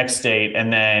an X date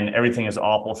and then everything is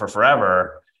awful for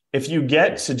forever. If you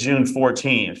get to June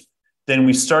 14th, then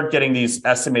we start getting these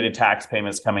estimated tax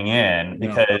payments coming in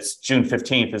because June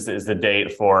 15th is the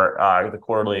date for the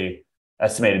quarterly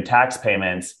estimated tax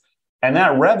payments. And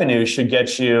that revenue should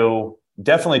get you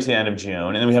definitely to the end of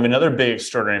June. And then we have another big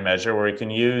extraordinary measure where we can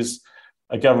use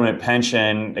a government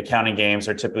pension. Accounting games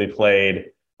are typically played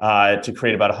to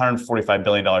create about $145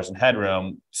 billion in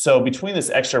headroom. So between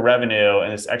this extra revenue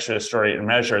and this extra extraordinary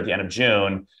measure at the end of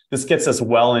June, this gets us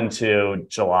well into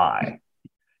July.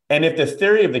 And if the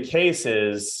theory of the case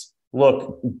is,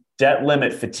 look, debt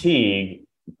limit fatigue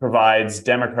provides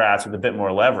Democrats with a bit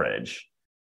more leverage,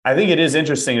 I think it is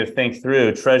interesting to think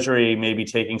through Treasury maybe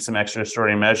taking some extra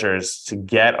extraordinary measures to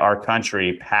get our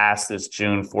country past this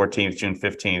June 14th, June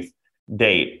 15th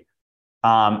date.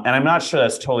 And I'm not sure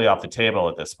that's totally off the table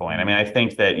at this point. I mean, I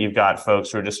think that you've got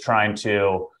folks who are just trying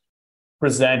to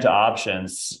present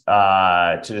options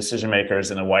to decision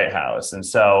makers in the White House. And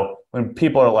so when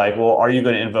people are like, well, are you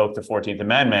going to invoke the 14th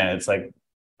Amendment? It's like,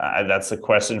 that's a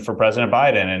question for President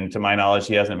Biden. And to my knowledge,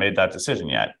 he hasn't made that decision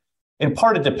yet. In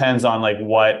part, it depends on like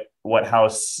what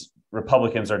House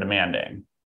Republicans are demanding.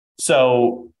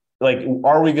 So like,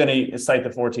 are we going to cite the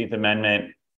 14th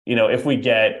Amendment? If we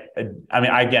get,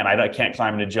 I can't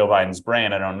climb into Joe Biden's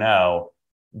brain. I don't know.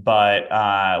 But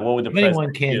what would the president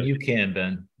anyone can do? You can,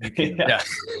 Ben. You can. Yeah.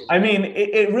 I mean,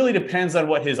 it really depends on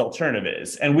what his alternative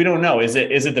is, and we don't know. Is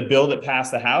it the bill that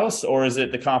passed the House, or is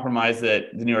it the compromise that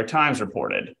the New York Times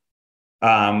reported?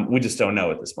 We just don't know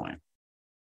at this point.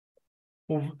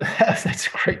 Well, that's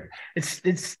great.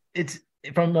 It's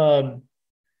from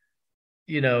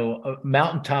a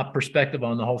mountaintop perspective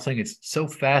on the whole thing. It's so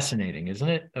fascinating, isn't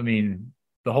it? I mean,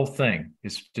 the whole thing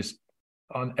is just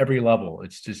on every level.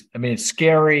 It's just, I mean, it's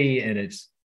scary and it's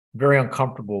very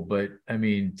uncomfortable, but I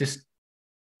mean, just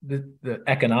the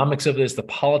economics of this, the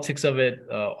politics of it,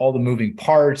 all the moving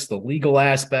parts, the legal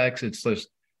aspects. It's just,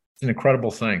 it's an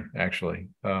incredible thing, actually.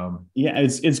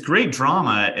 It's great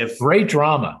drama. Great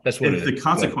drama. That's what if the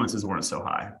consequences weren't so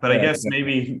high. But I guess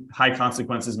maybe high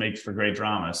consequences makes for great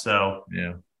drama. So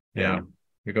yeah.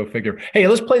 You go figure. Hey,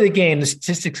 let's play the game, the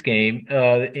statistics game,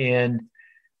 and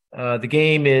the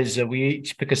game is we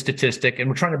each pick a statistic, and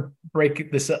we're trying to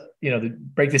break this up,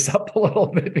 break this up a little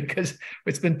bit because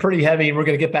it's been pretty heavy, and we're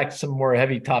going to get back to some more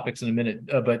heavy topics in a minute.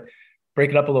 But break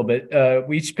it up a little bit.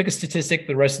 We each pick a statistic.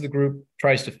 The rest of the group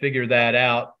tries to figure that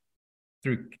out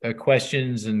through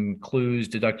questions and clues,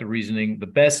 deductive reasoning. The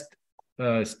best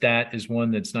stat is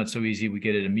one that's not so easy. We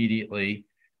get it immediately.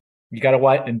 You got to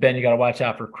watch, and Ben, you got to watch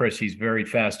out for Chris. He's very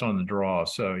fast on the draw.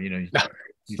 So, he's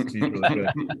really good.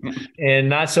 And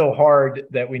not so hard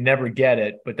that we never get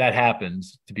it, but that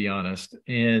happens, to be honest.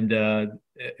 And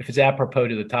if it's apropos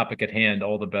to the topic at hand,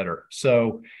 all the better.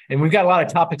 So, and we've got a lot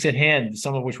of topics at hand,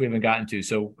 some of which we haven't gotten to.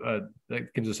 So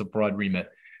that gives us a broad remit.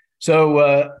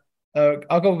 So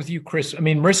I'll go with you, Chris. I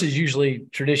mean, Marissa's usually,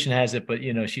 tradition has it, but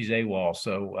she's AWOL.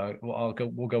 So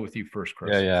we'll go with you first,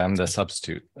 Chris. Yeah, I'm the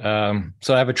substitute.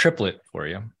 So I have a triplet for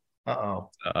you.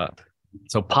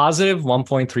 So positive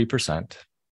 1.3%.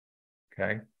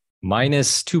 Okay.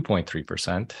 Minus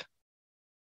 2.3%.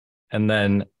 And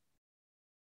then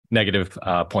negative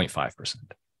 0.5%.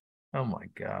 Oh my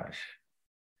gosh.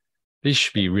 This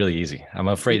should be really easy. I'm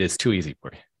afraid it's too easy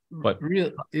for you. But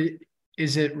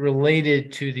is it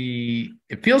related to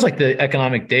it feels like the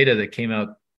economic data that came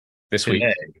out this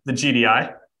today. week? The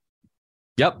GDI?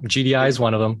 Yep. GDI is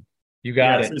one of of them. You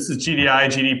got it. So this is GDI,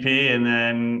 GDP, and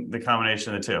then the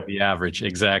combination of the two. The average.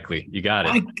 Exactly. You got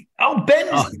it. Ben,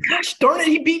 gosh darn it.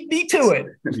 He beat me to it.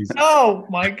 Oh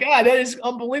my God. That is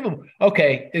unbelievable.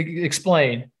 Okay.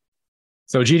 Explain.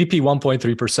 So GDP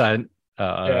 1.3%,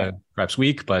 perhaps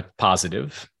weak, but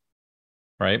positive.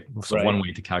 Right. So one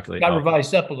way to calculate. Got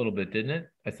revised up a little bit, didn't it?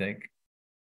 I think.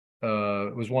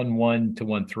 It was 1.1 to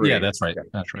 1.3. Yeah, that's right.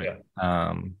 That's right.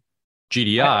 Yeah.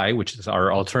 GDI, which is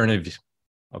our alternative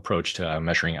approach to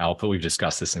measuring output. We've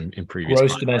discussed this in previous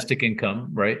gross domestic income,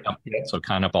 right? Yep. Yeah. So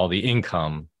kind of all the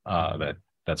income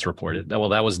that's reported. Well,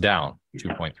 that was down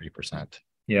 2.3%.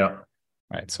 Yeah.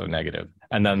 Right. So negative.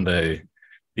 And then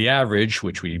the average,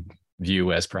 which we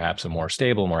view as perhaps a more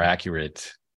stable, more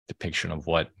accurate depiction of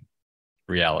what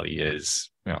reality is,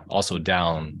 also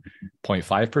down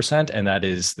 0.5%. And that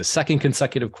is the second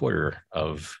consecutive quarter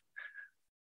of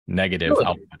negative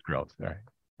output growth. Right.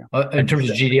 In terms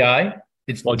of GDI?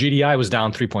 GDI was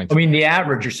down 3.3. I mean, the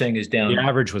average you're saying is down. The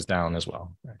average was down as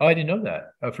well. Oh, I didn't know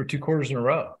that for 2 quarters in a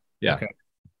row. Yeah. Okay.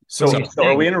 So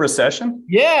are we in a recession?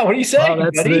 Yeah. What are you saying? Well,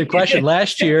 that's the question.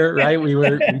 Last year, right? We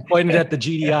pointed at the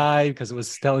GDI because it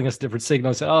was telling us different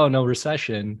signals. Oh, no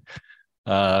recession.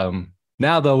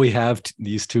 Now, though, we have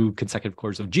these 2 consecutive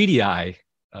quarters of GDI.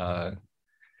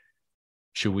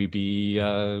 Should we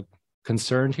be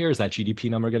concerned here? Is that GDP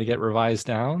number going to get revised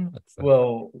down?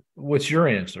 Well, what's your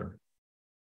answer?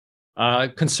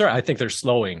 Concern. I think they're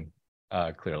slowing,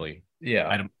 clearly.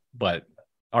 Yeah. But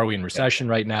are we in recession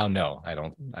right now? No, I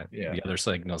don't. The other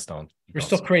signals don't. We're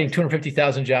still creating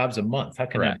 250,000 jobs a month. How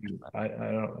can that be? I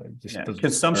don't.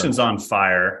 Consumption's on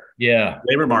fire. Yeah.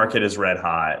 Labor market is red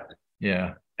hot.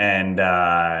 Yeah. And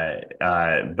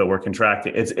but we're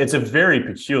contracting. It's a very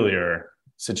peculiar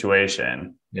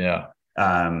situation. Yeah.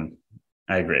 I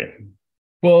agree.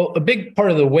 Well, a big part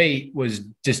of the weight was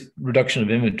just reduction of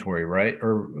inventory, right?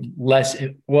 Or less.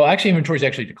 Well, actually, inventory's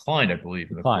actually declined, I believe.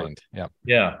 Declined. Yeah.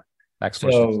 Yeah.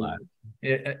 Exports flat.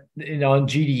 On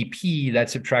GDP,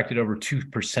 that subtracted over 2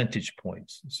 percentage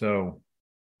points. So,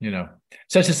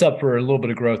 sets us up for a little bit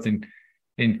of growth in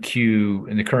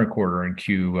the current quarter in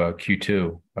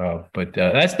Q2. But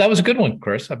that was a good one,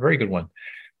 Chris. A very good one.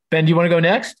 Ben, do you want to go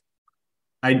next?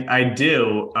 I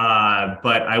do,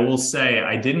 but I will say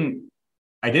I didn't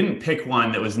pick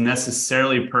one that was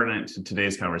necessarily pertinent to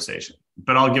today's conversation,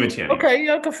 but I'll give it to you anyway. Okay,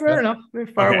 yeah, fair enough.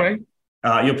 Far away.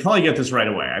 You'll probably get this right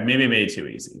away. I maybe made it too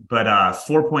easy, but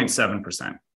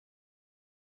 4.7%.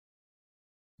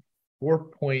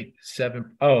 4.7.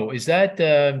 Oh, is that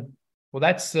well?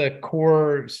 That's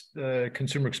core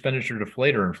consumer expenditure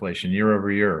deflator inflation year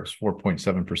over year. It's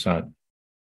 4.7%.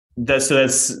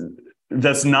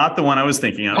 That's not the one I was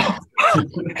thinking of.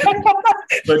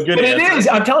 But good. But it is.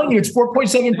 I'm telling you, it's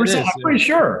 4.7%. I'm pretty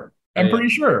sure. I'm pretty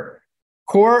sure.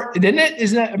 Core, didn't it?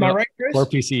 Isn't that? Am I right, Chris? Core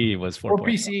PCE was 4. Core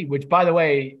PCE, which, by the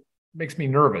way, makes me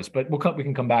nervous, but we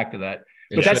can come back to that.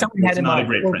 It But that's should. not what you had It's in not mind. a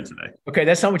great print today. Okay,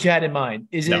 that's not what you had in mind.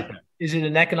 Is No. it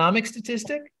an economic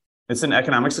statistic? It's an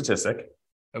economic statistic.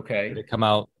 Okay. Did it come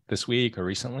out this week or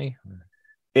recently?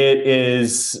 It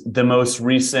is the most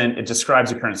recent. It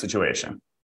describes the current situation.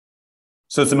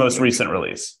 So it's the most recent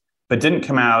release, but didn't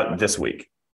come out this week.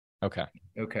 Okay.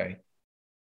 Okay.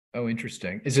 Oh,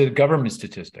 interesting. Is it a government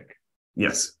statistic?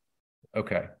 Yes.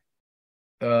 Okay.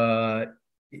 And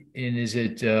is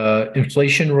it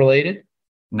inflation related?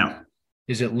 No.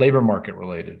 Is it labor market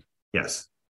related? Yes.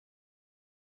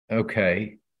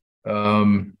 Okay.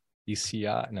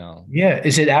 ECI? No. Yeah.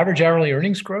 Is it average hourly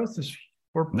earnings growth? Is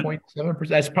 4.7%?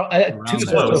 That's probably Around two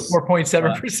there. is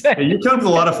 4.7%. You come with a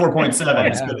lot of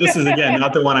 4.7s, but this is again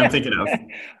not the one I'm thinking of.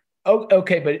 Oh,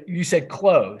 okay, but you said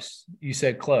close. You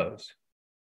said close.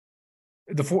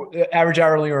 The average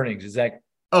hourly earnings, is that?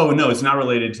 Oh no, it's not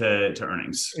related to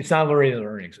earnings. It's not related to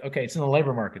earnings. Okay, it's in the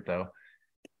labor market though.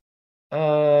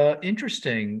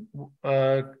 Interesting.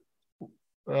 Well,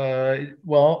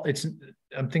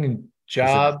 I'm thinking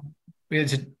job.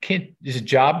 Is it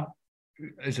job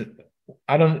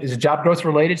growth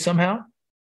related somehow?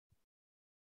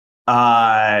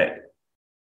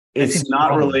 It's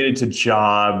not related to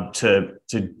job to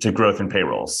growth in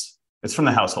payrolls. It's from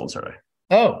the household survey.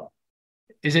 Oh,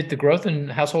 is it the growth in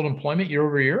household employment year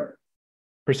over year?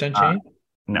 Percent change?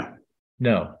 No.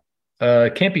 No.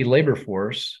 It can't be labor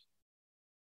force.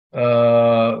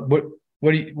 What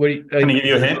do you Can I give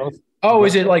you a hint? Oh,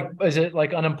 is it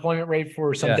like unemployment rate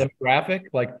for some demographic,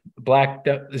 like black?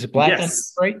 Is it black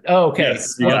Yes. rate? Oh, okay.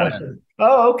 Yes, you got it.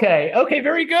 Oh, okay. Okay,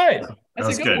 very good.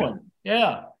 That's a good good. one.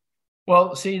 Yeah.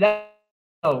 Well, see that.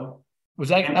 Oh,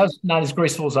 that was not as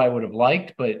graceful as I would have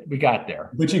liked, but we got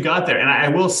there. But you got there, and I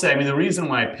will say, I mean, the reason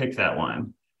why I picked that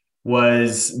one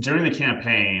was during the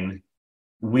campaign,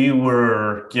 we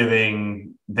were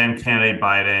giving then candidate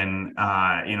Biden,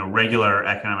 regular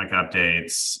economic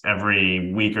updates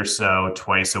every week or so,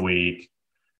 twice a week.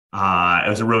 It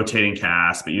was a rotating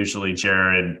cast, but usually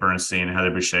Jared Bernstein and Heather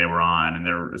Boucher were on, and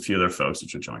there were a few other folks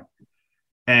that would join.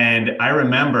 And I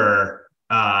remember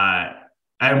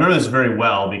this very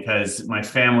well because my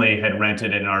family had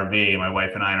rented an RV, my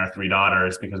wife and I and our 3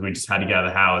 daughters, because we just had to get out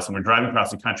of the house, and we're driving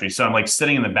across the country. So I'm like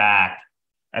sitting in the back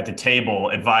at the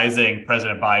table advising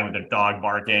President Biden with their dog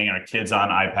barking and our kids on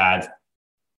iPads.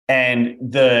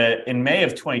 And in May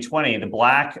of 2020, the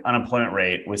Black unemployment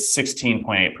rate was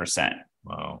 16.8%.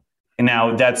 Wow. And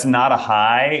now that's not a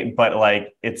high, but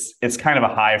like it's kind of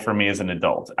a high for me as an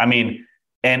adult. I mean,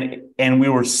 and we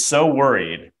were so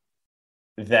worried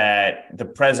that the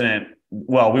president,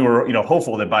 well, we were,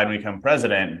 hopeful that Biden would become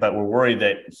president, but we're worried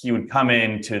that he would come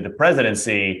into the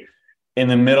presidency in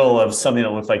the middle of something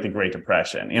that looked like the Great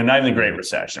Depression, not even the Great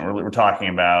Recession. We're talking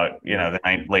about, the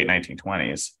late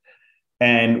 1920s.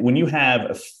 And when you have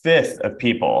a fifth of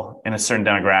people in a certain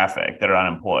demographic that are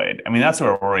unemployed, I mean, that's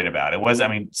what we're worried about.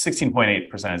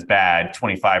 16.8% is bad,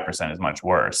 25% is much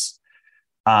worse.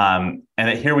 And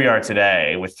that here we are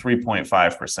today with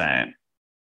 3.5%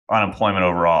 unemployment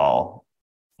overall,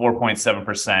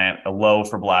 4.7%, a low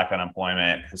for Black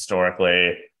unemployment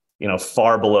historically,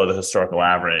 far below the historical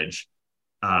average.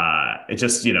 It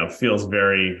just, feels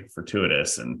very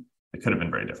fortuitous, and it could have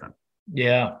been very different.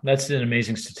 Yeah, that's an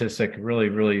amazing statistic. It really,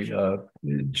 really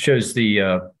shows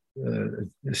the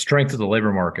strength of the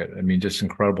labor market. I mean, just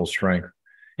incredible strength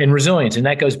and resilience. And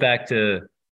that goes back to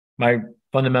my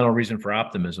fundamental reason for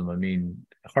optimism. I mean,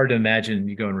 hard to imagine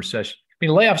you go in recession. I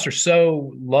mean, layoffs are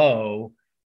so low,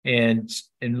 and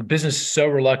business is so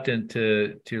reluctant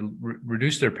to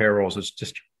reduce their payrolls. It's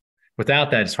just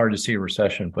without that, it's hard to see a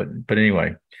recession. But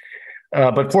anyway.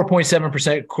 But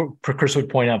 4.7%, Chris would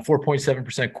point out,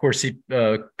 4.7% core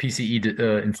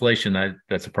PCE inflation,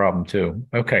 that's a problem too.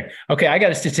 Okay, I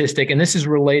got a statistic, and this is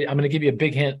related. I'm going to give you a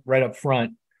big hint right up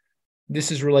front. This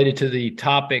is related to the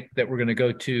topic that we're going to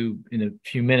go to in a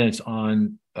few minutes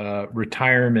on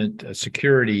retirement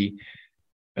security.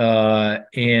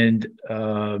 And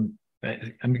I'm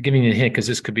giving you a hint because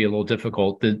this could be a little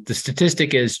difficult. The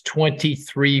statistic is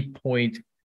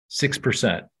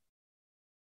 23.6%.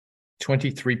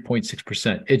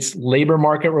 23.6%. It's labor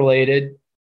market related.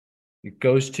 It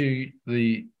goes to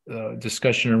the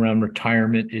discussion around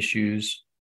retirement issues.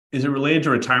 Is it related to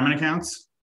retirement accounts?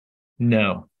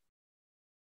 No.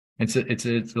 It's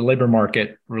a labor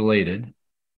market related.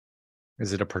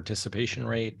 Is it a participation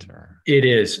rate or? It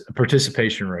is a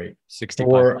participation rate.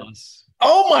 65 plus.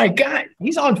 Oh my God.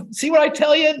 He's on. See what I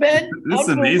tell you, Ben? This is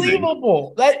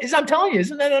unbelievable. amazing. I'm telling you,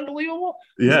 isn't that unbelievable?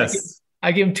 Yes.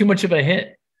 I give him too much of a hint.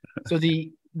 So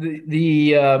the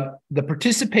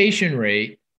participation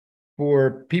rate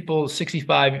for people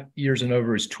 65 years and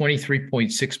over is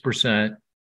 23.6%.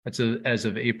 That's as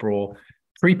of April.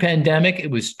 Pre-pandemic, it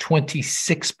was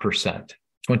 26%.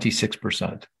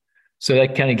 26%. So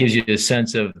that kind of gives you a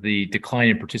sense of the decline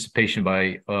in participation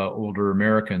by older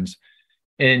Americans.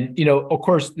 And, of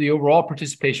course, the overall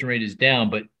participation rate is down,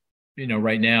 but,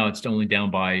 right now it's only down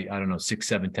by, I don't know,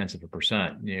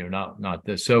 6-7%, not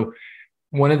this. So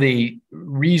one of the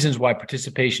reasons why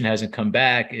participation hasn't come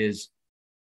back is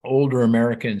older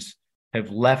Americans have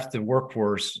left the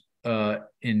workforce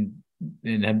and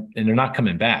they're not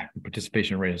coming back. The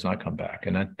participation rate has not come back.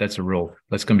 And that's going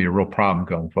to be a real problem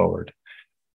going forward.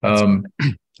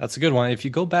 That's a good one. If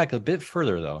you go back a bit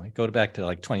further, though, go back to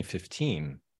like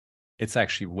 2015, it's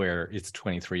actually where it's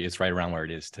 23. It's right around where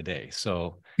it is today.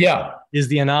 So yeah, is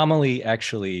the anomaly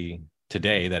actually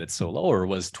today that it's so low, or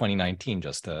was 2019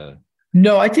 just a?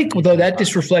 No, I think though that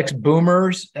just reflects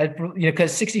boomers.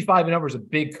 Because 65 and over is a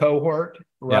big cohort,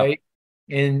 right?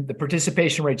 Yeah. And the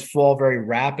participation rates fall very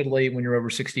rapidly when you're over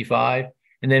 65.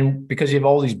 And then because you have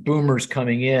all these boomers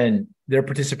coming in, their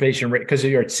participation rate, because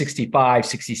you're at 65,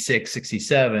 66,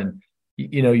 67,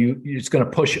 it's going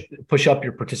to push up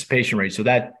your participation rate. So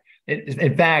that,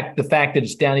 in fact, the fact that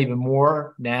it's down even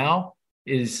more now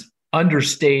is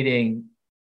understating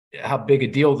how big a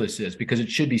deal this is, because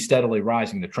it should be steadily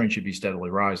rising. The trend should be steadily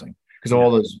rising because all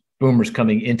those boomers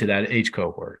coming into that age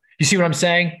cohort. You see what I'm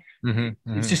saying? Mm-hmm,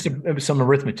 mm-hmm. It's just some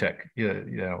arithmetic,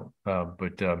 in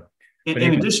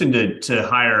addition to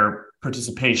higher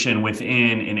participation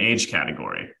within an age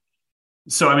category.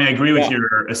 So, I agree with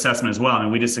your assessment as well.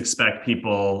 We just expect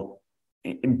people,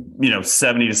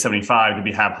 70 to 75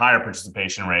 to have higher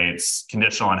participation rates,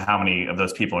 conditional on how many of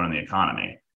those people are in the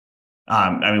economy.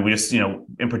 We just,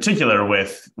 in particular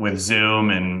with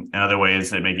Zoom and other ways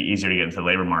that make it easier to get into the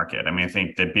labor market. I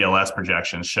think that BLS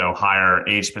projections show higher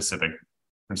age-specific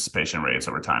participation rates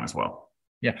over time as well.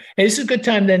 Yeah, hey, this is a good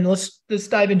time. Then let's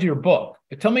dive into your book.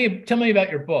 Tell me about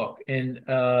your book and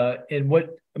what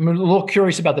I'm a little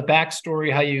curious about the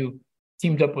backstory, how you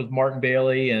teamed up with Martin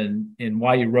Bailey and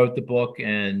why you wrote the book,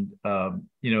 and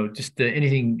just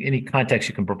any context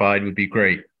you can provide would be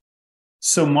great.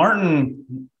 So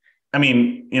Martin,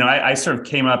 I sort of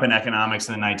came up in economics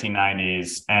in the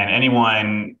 1990s, and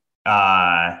anyone,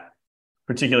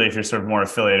 particularly if you're sort of more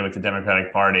affiliated with the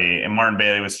Democratic Party, and Martin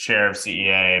Bailey was chair of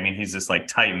CEA. He's this like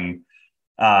titan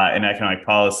in economic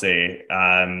policy.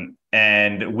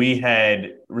 And we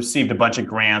had received a bunch of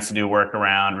grants to do work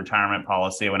around retirement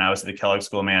policy when I was at the Kellogg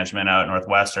School of Management out at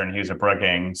Northwestern. He was at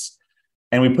Brookings.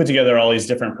 And we put together all these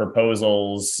different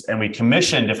proposals, and we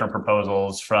commissioned different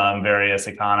proposals from various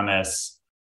economists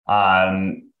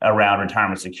around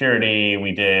retirement security.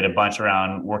 We did a bunch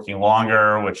around working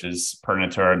longer, which is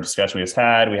pertinent to our discussion we just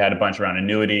had. We had a bunch around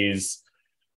annuities,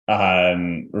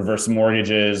 reverse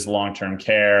mortgages, long-term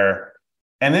care.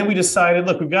 And then we decided,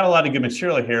 look, we've got a lot of good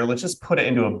material here. Let's just put it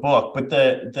into a book. But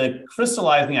the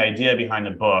crystallizing idea behind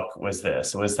the book was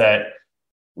that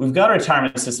we've got a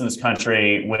retirement system in this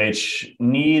country which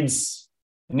needs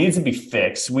to be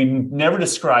fixed. We never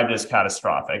described it as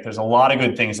catastrophic. There's a lot of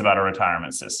good things about our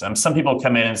retirement system. Some people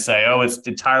come in and say, oh, it's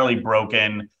entirely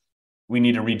broken. We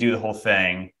need to redo the whole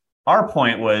thing. Our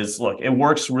point was, look, it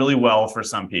works really well for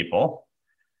some people.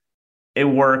 It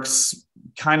works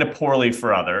kind of poorly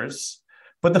for others.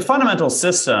 But the fundamental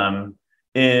system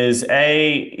is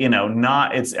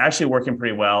it's actually working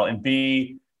pretty well. And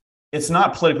B, it's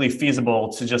not politically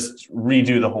feasible to just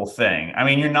redo the whole thing.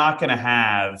 You're not going to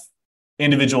have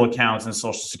individual accounts in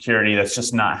Social Security. That's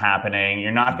just not happening.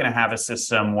 You're not going to have a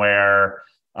system where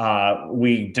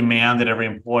we demand that every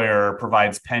employer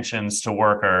provides pensions to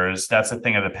workers. That's a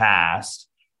thing of the past.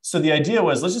 So the idea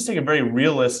was, let's just take a very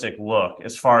realistic look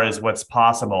as far as what's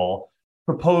possible,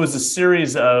 propose a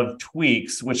series of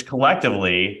tweaks, which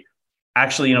collectively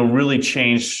actually, really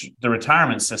change the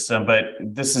retirement system. But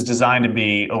this is designed to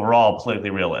be overall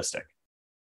politically realistic.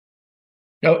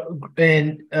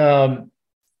 And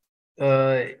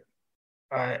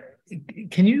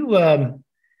can you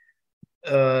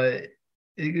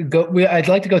go? I'd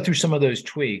like to go through some of those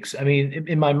tweaks.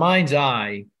 In my mind's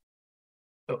eye,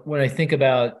 when I think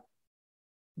about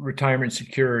retirement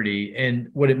security and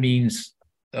what it means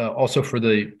also for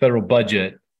the federal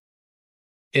budget,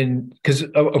 and because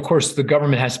of course the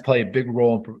government has to play a big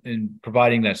role in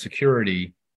providing that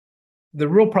security. The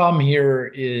real problem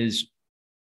here is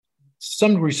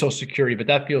some degree Social Security, but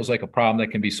that feels like a problem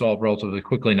that can be solved relatively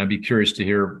quickly. And I'd be curious to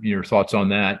hear your thoughts on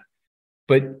that.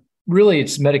 But really,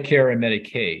 it's Medicare and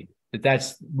Medicaid.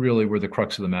 That's really where the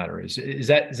crux of the matter is. Is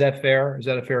that fair? Is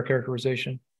that a fair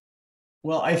characterization?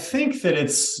 Well, I think that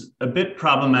it's a bit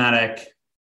problematic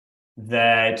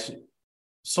that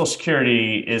Social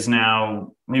Security is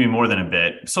now maybe more than a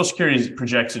bit. Social Security is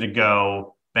projected to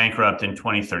go bankrupt in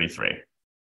 2033.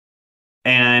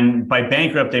 And by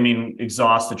bankrupt, they mean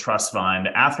exhaust the trust fund.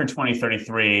 After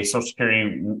 2033, Social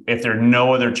Security, if there are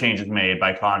no other changes made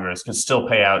by Congress, could still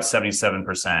pay out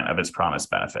 77% of its promised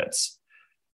benefits.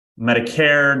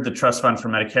 Medicare, the trust fund for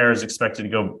Medicare is expected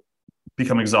to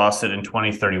become exhausted in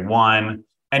 2031.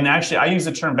 And actually, I use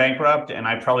the term bankrupt, and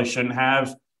I probably shouldn't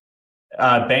have.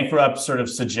 Bankrupt sort of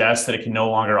suggests that it can no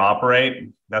longer operate.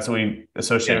 That's what we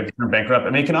associate with the term bankrupt. I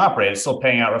mean, it can operate. It's still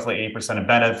paying out roughly 8% of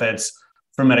benefits.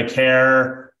 For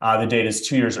Medicare, the date is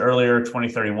 2 years earlier,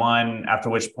 2031, after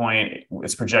which point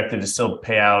it's projected to still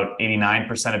pay out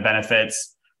 89% of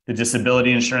benefits. The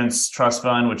disability insurance trust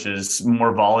fund, which is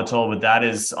more volatile, but that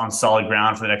is on solid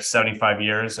ground for the next 75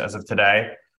 years as of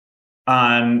today.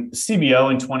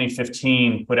 CBO in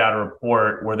 2015 put out a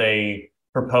report where they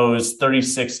proposed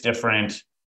 36 different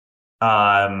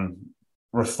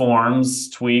reforms,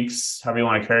 tweaks, however you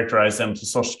want to characterize them, to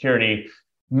Social Security.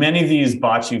 Many of these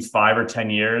bought you 5 or 10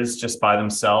 years just by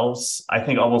themselves. I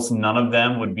think almost none of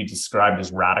them would be described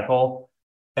as radical.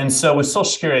 And so with Social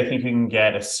Security, I think we can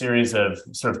get a series of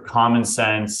sort of common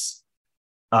sense,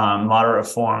 moderate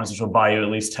reforms, which will buy you at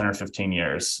least 10 or 15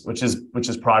 years, which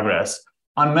is progress.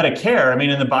 On Medicare, I mean,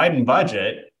 in the Biden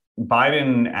budget,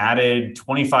 Biden added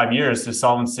 25 years to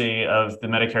solvency of the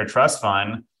Medicare trust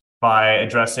fund by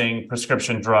addressing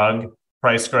prescription drug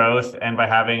price growth and by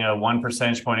having a 1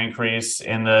 percentage point increase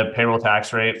in the payroll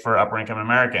tax rate for upper income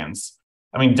Americans.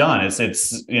 I mean, done. It's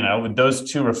with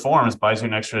those two reforms buys you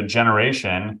an extra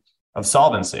generation of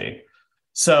solvency.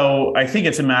 So I think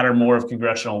it's a matter more of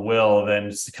congressional will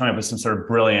than just coming up with some sort of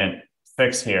brilliant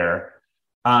fix here.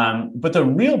 But the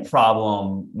real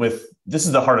problem with this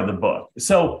is the heart of the book.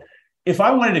 So if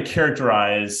I wanted to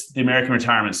characterize the American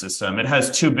retirement system, it has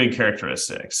two big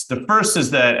characteristics. The first is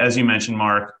that, as you mentioned,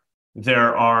 Mark,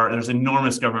 there's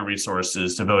enormous government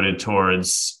resources devoted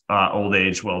towards old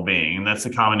age well-being. And that's a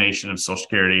combination of Social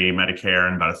Security, Medicare,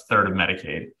 and about a third of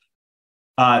Medicaid.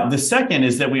 The second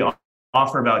is that we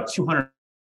offer about $250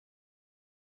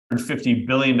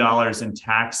 billion in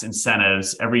tax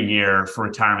incentives every year for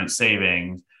retirement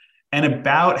savings. And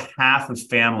about half of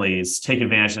families take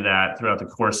advantage of that throughout the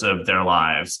course of their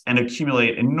lives and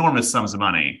accumulate enormous sums of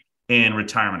money in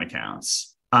retirement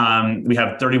accounts. We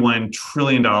have $31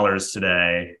 trillion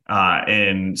today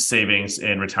in savings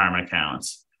in retirement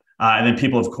accounts. And then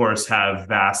people, of course, have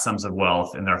vast sums of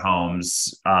wealth in their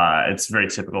homes. It's very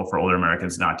typical for older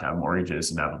Americans not to have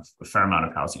mortgages and have a fair amount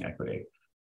of housing equity.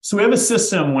 So we have a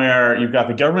system where you've got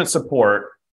the government support,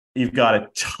 you've got a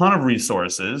ton of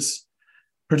resources,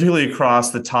 particularly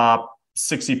across the top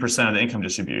 60% of the income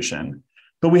distribution.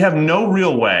 But we have no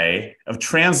real way of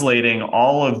translating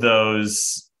all of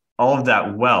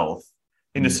that wealth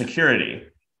into security.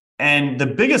 And the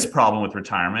biggest problem with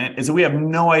retirement is that we have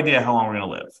no idea how long we're going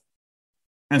to live.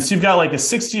 And so you've got like a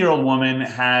 60-year-old woman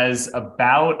has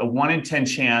about a 1 in 10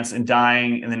 chance in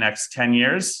dying in the next 10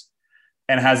 years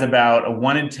and has about a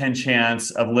 1 in 10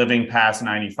 chance of living past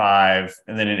 95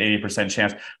 and then an 80%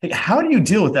 chance. Like, how do you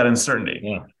deal with that uncertainty?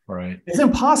 Yeah, right. It's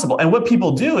impossible. And what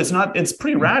people do is it's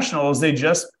pretty rational, is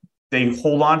they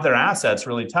hold on to their assets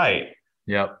really tight.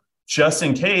 Yep. Just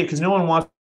in case, because no one wants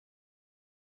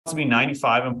to be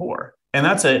 95 and poor. And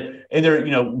that's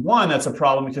one, that's a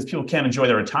problem because people can't enjoy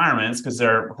their retirements because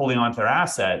they're holding on to their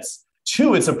assets.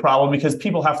 Two, it's a problem because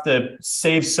people have to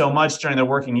save so much during their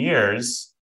working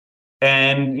years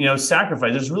and,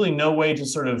 sacrifice. There's really no way to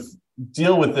sort of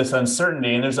deal with this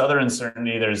uncertainty. And there's other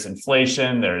uncertainty. There's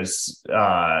inflation, there's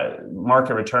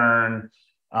market return.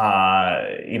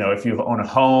 If you own a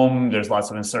home, there's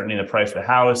lots of uncertainty in the price of the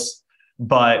house.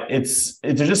 But there's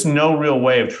just no real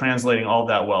way of translating all of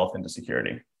that wealth into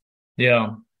security.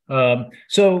 Yeah.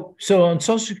 So on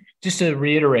social, just to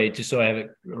reiterate, just so I have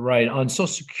it right, on Social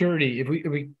Security, if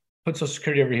we put Social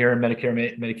Security over here and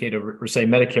Medicare, Medicaid over, or say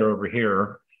Medicare over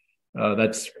here,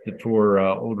 that's for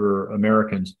older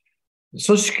Americans.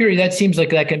 Social Security, that seems like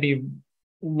that can be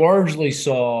largely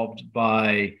solved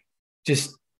by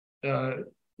just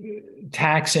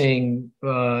taxing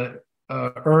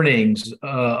earnings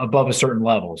above a certain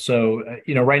level. So,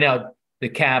 right now the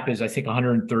cap is, I think,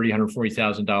 $130,000,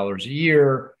 $140,000 a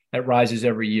year. That rises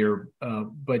every year.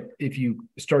 But if you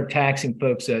start taxing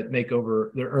folks that make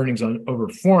over their earnings on over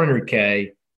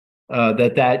 400K,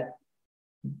 that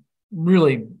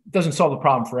really doesn't solve the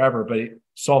problem forever, but it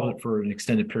solves it for an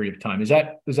extended period of time. Is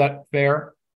that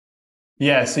fair?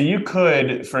 Yeah. So you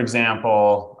could, for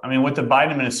example, what the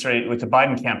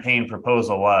Biden campaign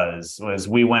proposal was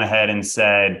we went ahead and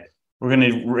said we're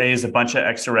going to raise a bunch of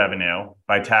extra revenue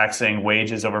by taxing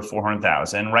wages over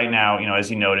 400,000. Right now, as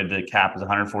you noted, the cap is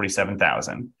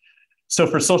 147,000. So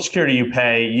for Social Security,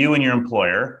 you and your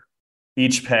employer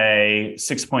each pay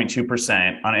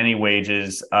 6.2% on any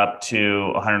wages up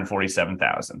to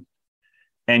 147,000.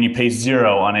 And you pay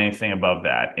zero on anything above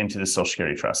that into the Social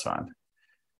Security Trust Fund.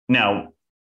 Now,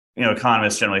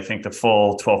 economists generally think the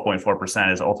full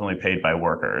 12.4% is ultimately paid by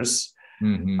workers,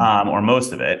 or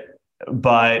most of it.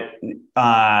 But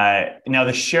now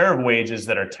the share of wages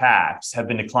that are taxed have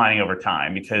been declining over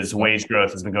time because wage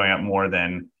growth has been going up more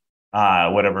than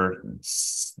whatever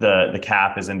the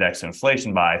cap is indexed to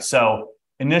inflation by. So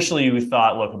initially we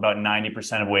thought, look, about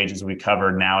 90% of wages we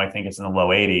covered. Now I think it's in the low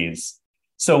 80s.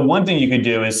 So one thing you could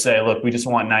do is say, look, we just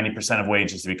want 90% of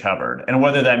wages to be covered. And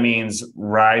whether that means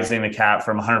rising the cap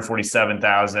from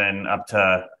 147,000 up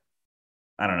to,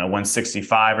 I don't know,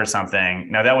 165 or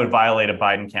something. Now that would violate a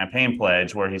Biden campaign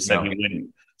pledge where he said he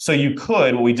wouldn't. So you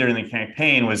could, what we did in the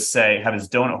campaign was have this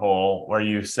donut hole where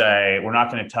you say, we're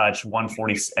not going to touch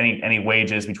 140, any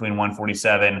wages between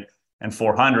 147 and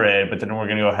 400, but then we're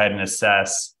going to go ahead and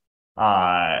assess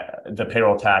the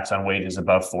payroll tax on wages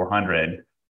above 400.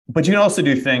 But you can also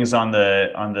do things on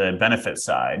the benefit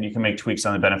side. You can make tweaks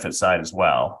on the benefit side as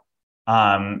well.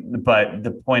 But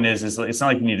the point is it's not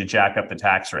like you need to jack up the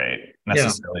tax rate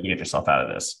necessarily to get yourself out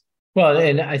of this. Well,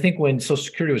 and I think when Social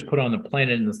Security was put on the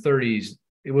planet in the 30s,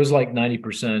 it was like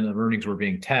 90% of earnings were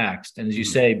being taxed. And as you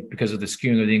say, because of the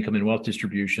skewing of the income and wealth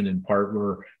distribution, in part,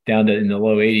 we're down to in the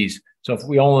low 80s. So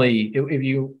if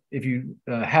you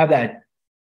have that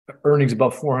earnings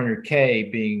above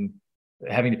 400K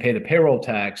having to pay the payroll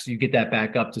tax, you get that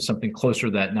back up to something closer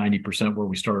to that 90% where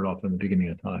we started off in the beginning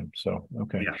of time. So,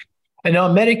 okay. Yeah. And now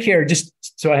Medicare, just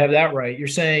so I have that right, you're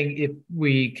saying if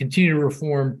we continue to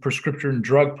reform prescription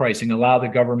drug pricing, allow the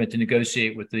government to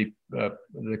negotiate with the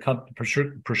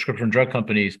prescription drug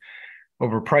companies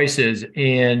over prices,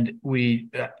 and we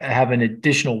have an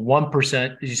additional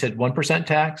 1%, as you said, 1%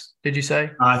 tax, did you say?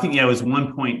 I think, it was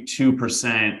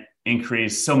 1.2%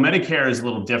 increase. So Medicare is a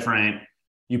little different.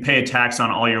 You pay a tax on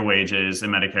all your wages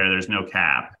in Medicare. There's no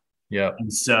cap. Yeah.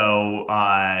 And so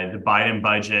the Biden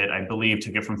budget, I believe,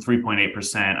 took it from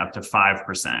 3.8% up to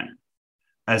 5%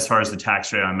 as far as the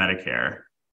tax rate on Medicare.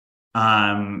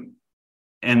 And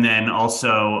then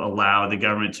also allow the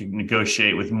government to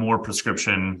negotiate with more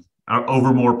prescription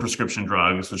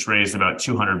drugs, which raised about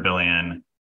 $200 billion.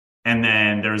 And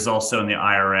then there's also in the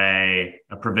IRA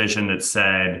a provision that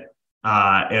said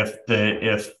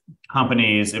if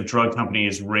drug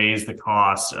companies raise the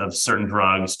cost of certain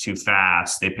drugs too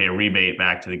fast, they pay a rebate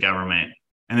back to the government.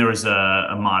 And there was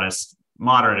a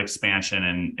moderate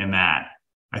expansion in that,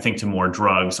 I think, to more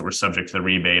drugs that were subject to the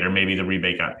rebate, or maybe the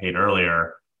rebate got paid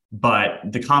earlier. But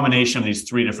the combination of these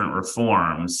three different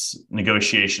reforms,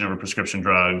 negotiation over prescription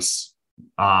drugs,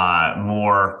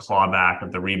 more clawback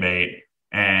of the rebate,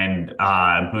 and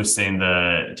boosting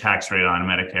the tax rate on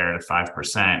Medicare to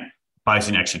 5%, buys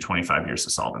you an extra 25 years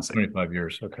of solvency. 25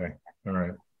 years. Okay. All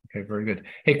right. Okay. Very good.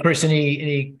 Hey, Chris,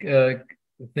 any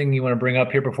thing you want to bring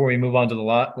up here before we move on to the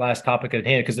last topic at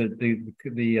hand? Because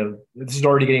this is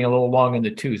already getting a little long in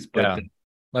the tooth. But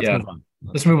let's move on.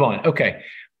 Let's move on. Okay.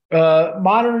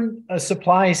 Modern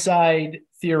supply side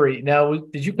theory. Now,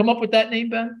 did you come up with that name,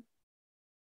 Ben?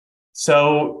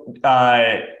 So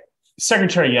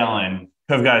Secretary Yellen,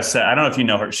 who I've got to say, I don't know if you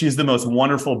know her. She's the most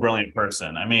wonderful, brilliant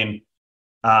person. I mean,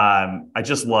 I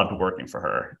just loved working for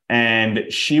her.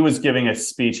 And she was giving a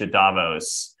speech at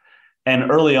Davos.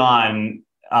 And early on,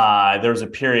 there was a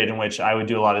period in which I would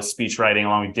do a lot of speech writing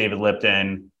along with David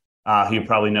Lipton, who you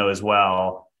probably know as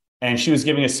well. And she was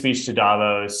giving a speech to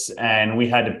Davos, and we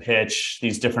had to pitch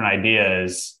these different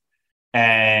ideas.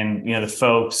 And, the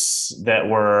folks that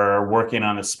were working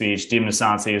on the speech, Dean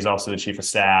Nasansi is also the chief of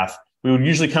staff. We would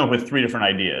usually come up with three or four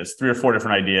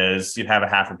different ideas. You'd have a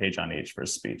half a page on each for a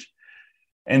speech.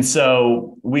 And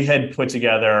so I had put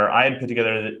together,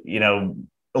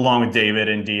 along with David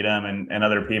and Deedham and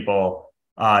other people,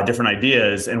 different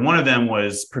ideas. And one of them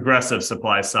was progressive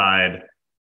supply side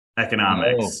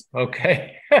economics. Oh,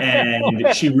 okay.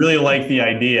 And she really liked the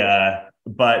idea,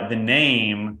 but the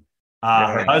name,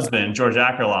 her husband, George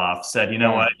Akerlof, said, you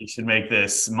know what, you should make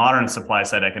this modern supply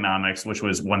side economics, which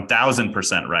was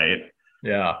 1000% right.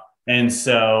 Yeah. And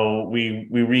so we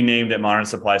renamed it Modern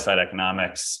Supply Side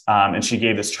Economics. And she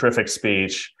gave this terrific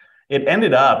speech. It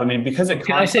ended up, because it...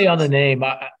 Can I say on the name,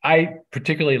 I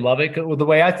particularly love it. The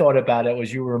way I thought about it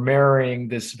was you were marrying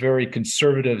this very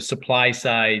conservative supply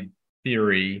side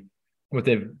theory with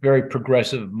a very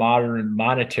progressive modern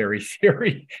monetary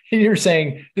theory. And you're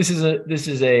saying this is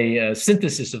a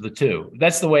synthesis of the two.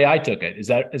 That's the way I took it. Is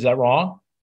that wrong?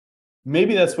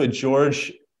 Maybe that's what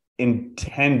George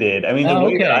intended. I mean, the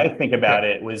way that I think about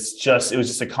it was just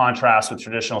a contrast with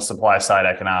traditional supply side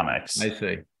economics. I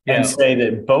see. Yeah. And say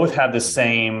that both have the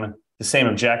same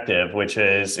objective, which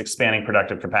is expanding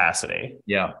productive capacity.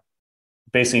 Yeah.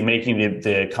 Basically making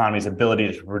the economy's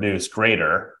ability to produce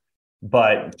greater,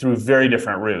 but through very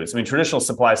different routes. I mean, traditional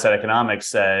supply side economics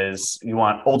says you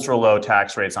want ultra low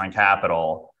tax rates on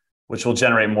capital, which will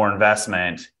generate more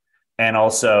investment, and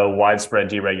also widespread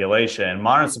deregulation.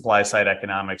 Modern supply side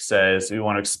economics says we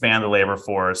want to expand the labor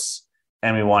force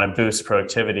and we want to boost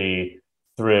productivity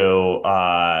through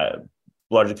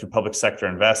largely through public sector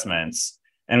investments.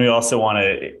 And we also want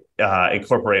to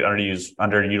incorporate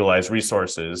underutilized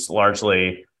resources,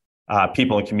 largely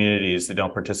people and communities that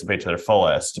don't participate to their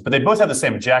fullest. But they both have the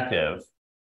same objective.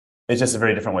 It's just a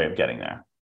very different way of getting there.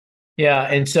 Yeah,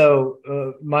 and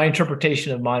so my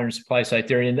interpretation of modern supply side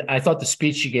theory, and I thought the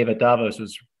speech you gave at Davos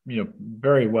was,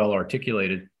 very well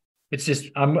articulated. It's just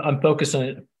I'm focused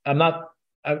on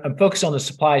I'm focused on the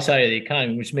supply side of the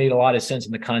economy, which made a lot of sense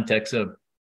in the context of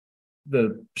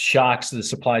the shocks to the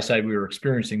supply side we were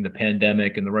experiencing, the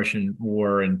pandemic and the Russian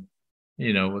war, and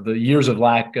the years of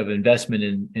lack of investment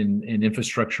in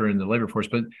infrastructure and the labor force.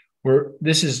 But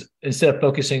this is, instead of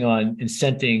focusing on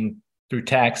incenting through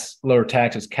lower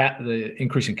taxes, the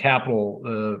increase in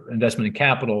capital, investment in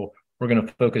capital, we're going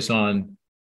to focus on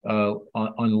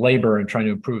labor and trying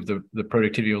to improve the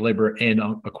productivity of labor, and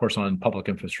of course on public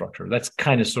infrastructure. That's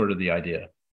kind of sort of the idea.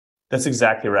 That's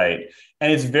exactly right,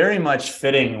 and it's very much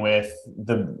fitting with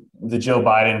the Joe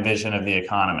Biden vision of the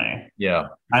economy. Yeah,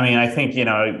 I mean, I think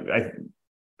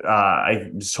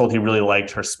I just told he really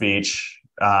liked her speech.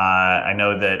 I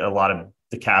know that a lot of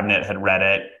the cabinet had read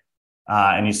it.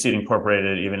 And you see it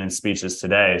incorporated even in speeches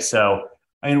today. So,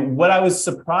 I mean, what I was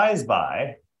surprised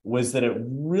by was that it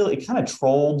kind of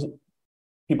trolled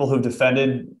people who've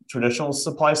defended traditional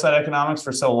supply side economics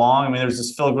for so long. I mean, there's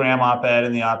this Phil Gramm op-ed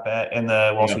in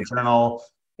the Wall Street Journal.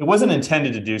 It wasn't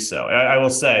intended to do so. I will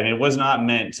say, I mean, it was not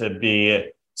meant to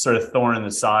be sort of thorn in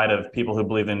the side of people who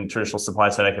believe in traditional supply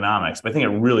side economics. But I think it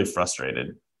really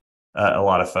frustrated a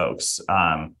lot of folks.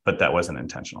 But that wasn't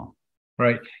intentional.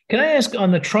 Right. Can I ask,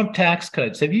 on the Trump tax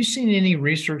cuts, have you seen any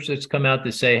research that's come out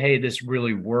to say, hey, this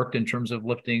really worked in terms of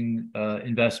lifting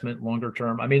investment longer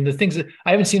term? I mean, the things that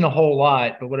I haven't seen a whole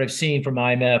lot, but what I've seen from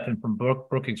IMF and from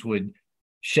Brookings would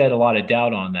shed a lot of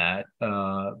doubt on that.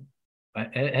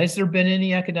 Has there been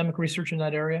any academic research in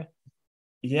that area?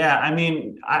 Yeah, I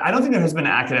mean, I don't think there has been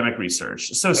academic research.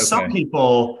 So some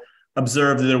people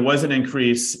observed that there was an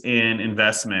increase in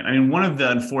investment. I mean, one of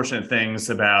the unfortunate things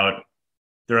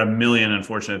there are a million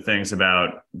unfortunate things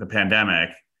about the pandemic.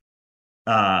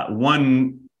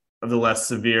 One of the less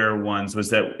severe ones was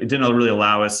that it didn't really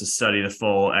allow us to study the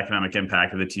full economic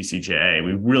impact of the TCJA.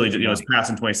 We really did, it was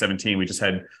passed in 2017. We just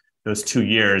had those 2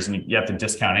 years, and you have to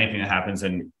discount anything that happens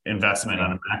in investment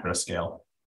on a macro scale.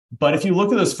 But if you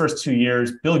look at those first 2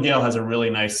 years, Bill Gale has a really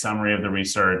nice summary of the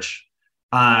research.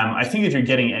 I think if you're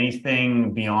getting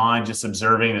anything beyond just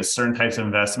observing that certain types of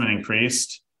investment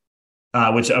increased,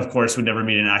 which of course would never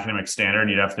meet an academic standard,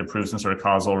 you'd have to prove some sort of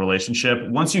causal relationship.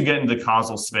 Once you get into the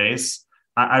causal space,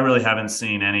 I really haven't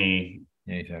seen anything.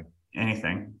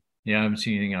 Yeah, I haven't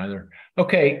seen anything either.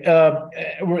 Okay,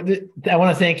 I want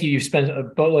to thank you. You've spent a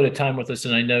boatload of time with us,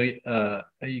 and I know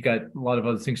you got a lot of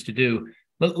other things to do.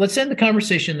 Let's end the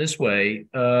conversation this way,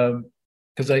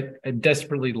 because I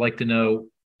desperately like to know,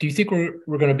 do you think we're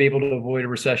going to be able to avoid a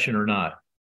recession or not?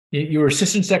 You were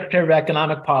Assistant Secretary of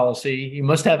Economic Policy. You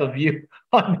must have a view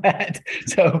on that.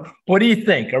 So what do you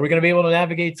think? Are we going to be able to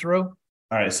navigate through? All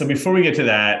right. So before we get to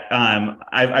that,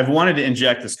 I've wanted to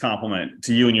inject this compliment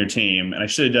to you and your team, and I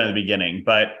should have done it at the beginning.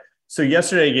 But so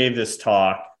yesterday I gave this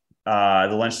talk,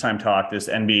 the lunchtime talk, this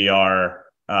NBER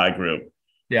group.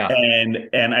 Yeah. And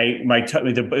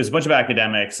it was a bunch of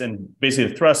academics, and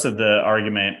basically the thrust of the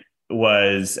argument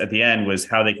was at the end was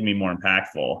how they can be more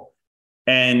impactful.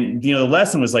 And, the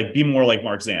lesson was like, be more like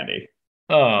Mark Zandi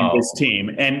and his team.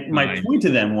 And my point to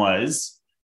them was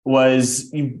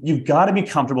you've got to be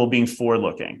comfortable being forward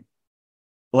looking.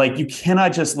 Like, you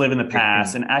cannot just live in the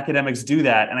past, and academics do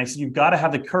that. And I said, you've got to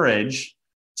have the courage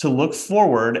to look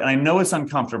forward. And I know it's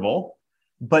uncomfortable,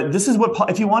 but this is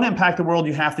if you want to impact the world,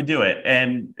 you have to do it.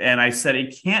 And I said,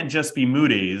 it can't just be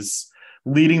Moody's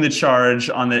leading the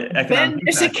charge on the economic.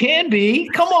 Yes, it can be.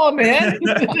 Come on, man.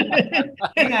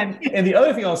 and the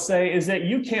other thing I'll say is that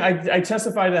I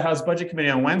testified to the House Budget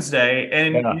Committee on Wednesday,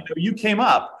 and you came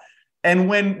up. And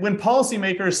when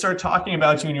policymakers start talking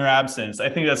about you in your absence, I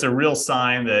think that's a real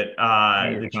sign that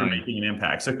you're making an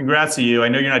impact. So congrats to you. I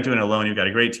know you're not doing it alone. You've got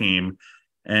a great team,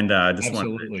 and just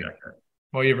want to check that.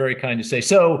 Well, you're very kind to say.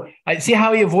 So I see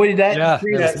how he avoided that. Yeah,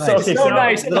 nice. So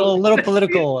nice. Little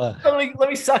political. Let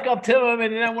me suck up to him,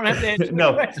 and then I won't have to answer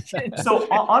the question.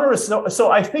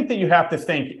 So I think that you have to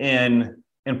think in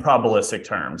probabilistic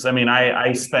terms. I mean,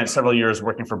 I spent several years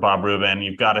working for Bob Rubin.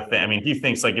 You've got to think. I mean, he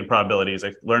thinks like in probabilities.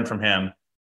 I learned from him,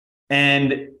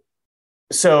 and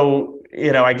so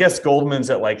I guess Goldman's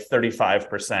at like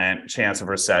 35% chance of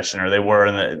recession, or they were,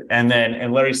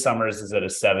 and Larry Summers is at a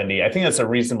 70. I think that's a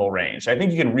reasonable range. I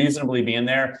think you can reasonably be in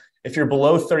there. If you're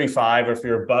below 35 or if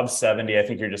you're above 70, I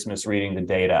think you're just misreading the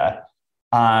data.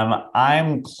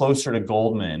 I'm closer to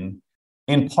Goldman,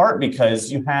 in part because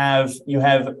you have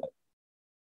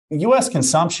U.S.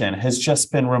 consumption has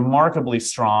just been remarkably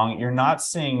strong. You're not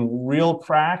seeing real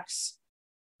cracks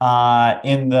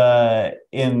in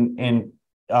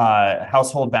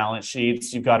household balance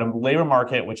sheets. You've got a labor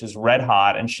market which is red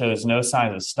hot and shows no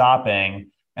signs of stopping.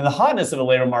 And the hotness of the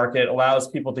labor market allows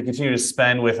people to continue to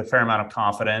spend with a fair amount of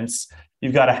confidence.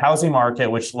 You've got a housing market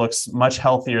which looks much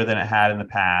healthier than it had in the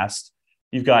past.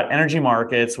 You've got energy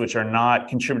markets which are not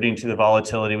contributing to the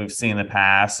volatility we've seen in the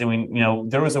past. And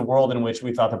there was a world in which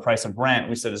we thought the price of Brent,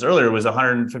 we said this earlier, was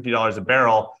 $150 a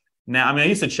barrel. Now, I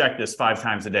used to check this 5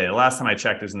 times a day. The last time I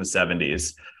checked was in the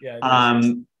 70s. Yeah.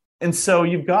 And so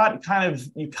you kind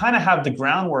of have the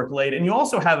groundwork laid, and you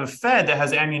also have a Fed that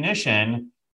has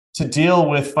ammunition to deal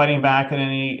with fighting back at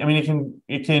any.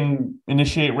 It can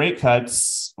initiate rate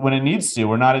cuts when it needs to.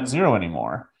 We're not at zero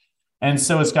anymore, and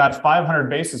so it's got 500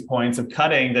 basis points of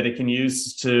cutting that it can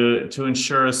use to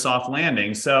ensure a soft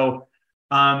landing. So,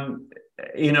 I'm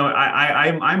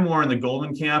more in the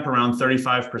Goldman camp, around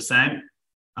 35%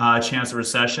 chance of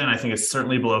recession. I think it's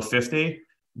certainly below 50,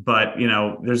 but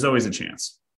there's always a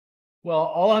chance. Well,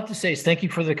 all I have to say is thank you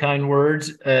for the kind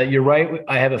words. You're right.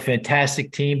 I have a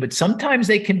fantastic team, but sometimes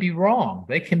they can be wrong.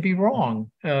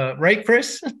 Right,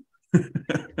 Chris?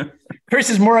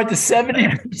 Chris is more at the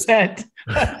 70%.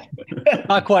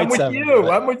 Not quite. I'm with you.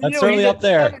 That's certainly up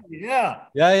there. 70. Yeah.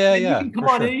 Yeah. You can come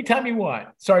on anytime you want.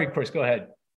 Sorry, Chris, go ahead.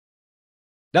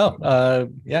 No,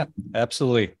 yeah,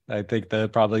 absolutely. I think the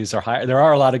probabilities are higher. There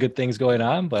are a lot of good things going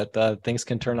on, but things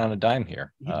can turn on a dime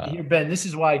here. Ben, this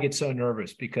is why I get so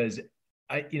nervous, because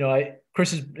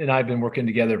Chris and I have been working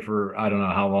together for I don't know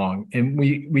how long, and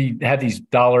we have these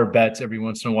dollar bets every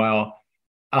once in a while.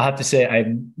 I'll have to say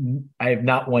I have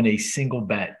not won a single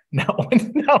bet. Not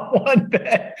one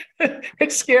bet.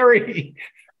 It's scary.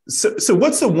 So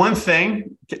what's the one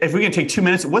thing, if we can take 2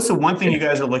 minutes, what's the one thing you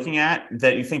guys are looking at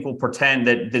that you think will pretend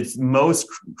that most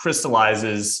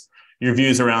crystallizes your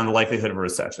views around the likelihood of a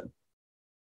recession?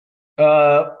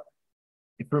 For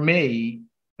me,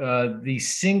 the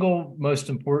single most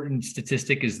important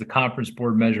statistic is the Conference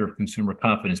Board measure of consumer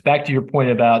confidence. Back to your point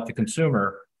about the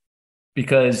consumer,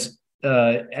 because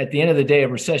at the end of the day, a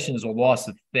recession is a loss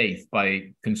of faith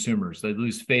by consumers. They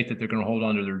lose faith that they're going to hold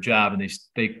on to their job, and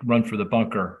they run for the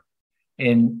bunker.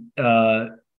 And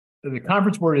the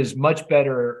Conference Board is much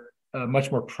better,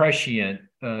 much more prescient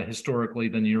historically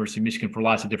than the University of Michigan for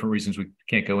lots of different reasons we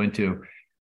can't go into.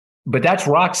 But that's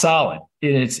rock solid,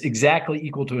 and it's exactly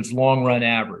equal to its long run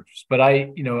average. But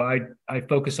I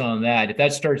focus on that. If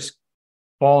that starts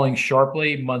falling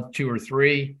sharply, month 2 or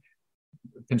 3.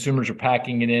 Consumers are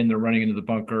packing it in. They're running into the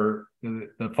bunker.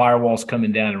 The firewall's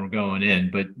coming down, and we're going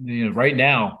in. But right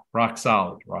now, rock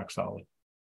solid. What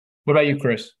about you,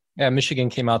 Chris? Yeah, Michigan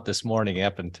came out this morning. It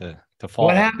happened to fall.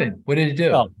 What happened? What did it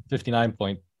do?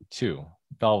 59.2.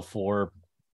 Fell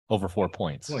over 4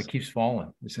 points. Boy, it keeps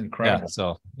falling. It's incredible. Yeah.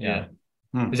 So yeah.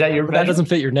 Is that your? But that doesn't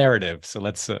fit your narrative. So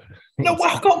let's. No,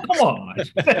 well, come on.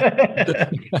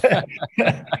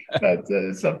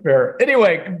 That's not fair.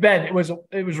 Anyway, Ben, it was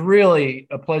really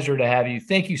a pleasure to have you.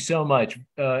 Thank you so much.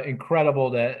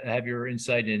 Incredible to have your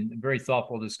insight and very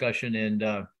thoughtful discussion.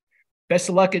 And best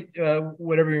of luck at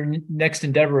whatever your next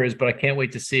endeavor is. But I can't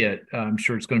wait to see it. I'm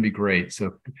sure it's going to be great.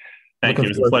 So, thank you. It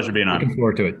was a pleasure being on. Looking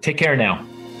forward to it. Take care now.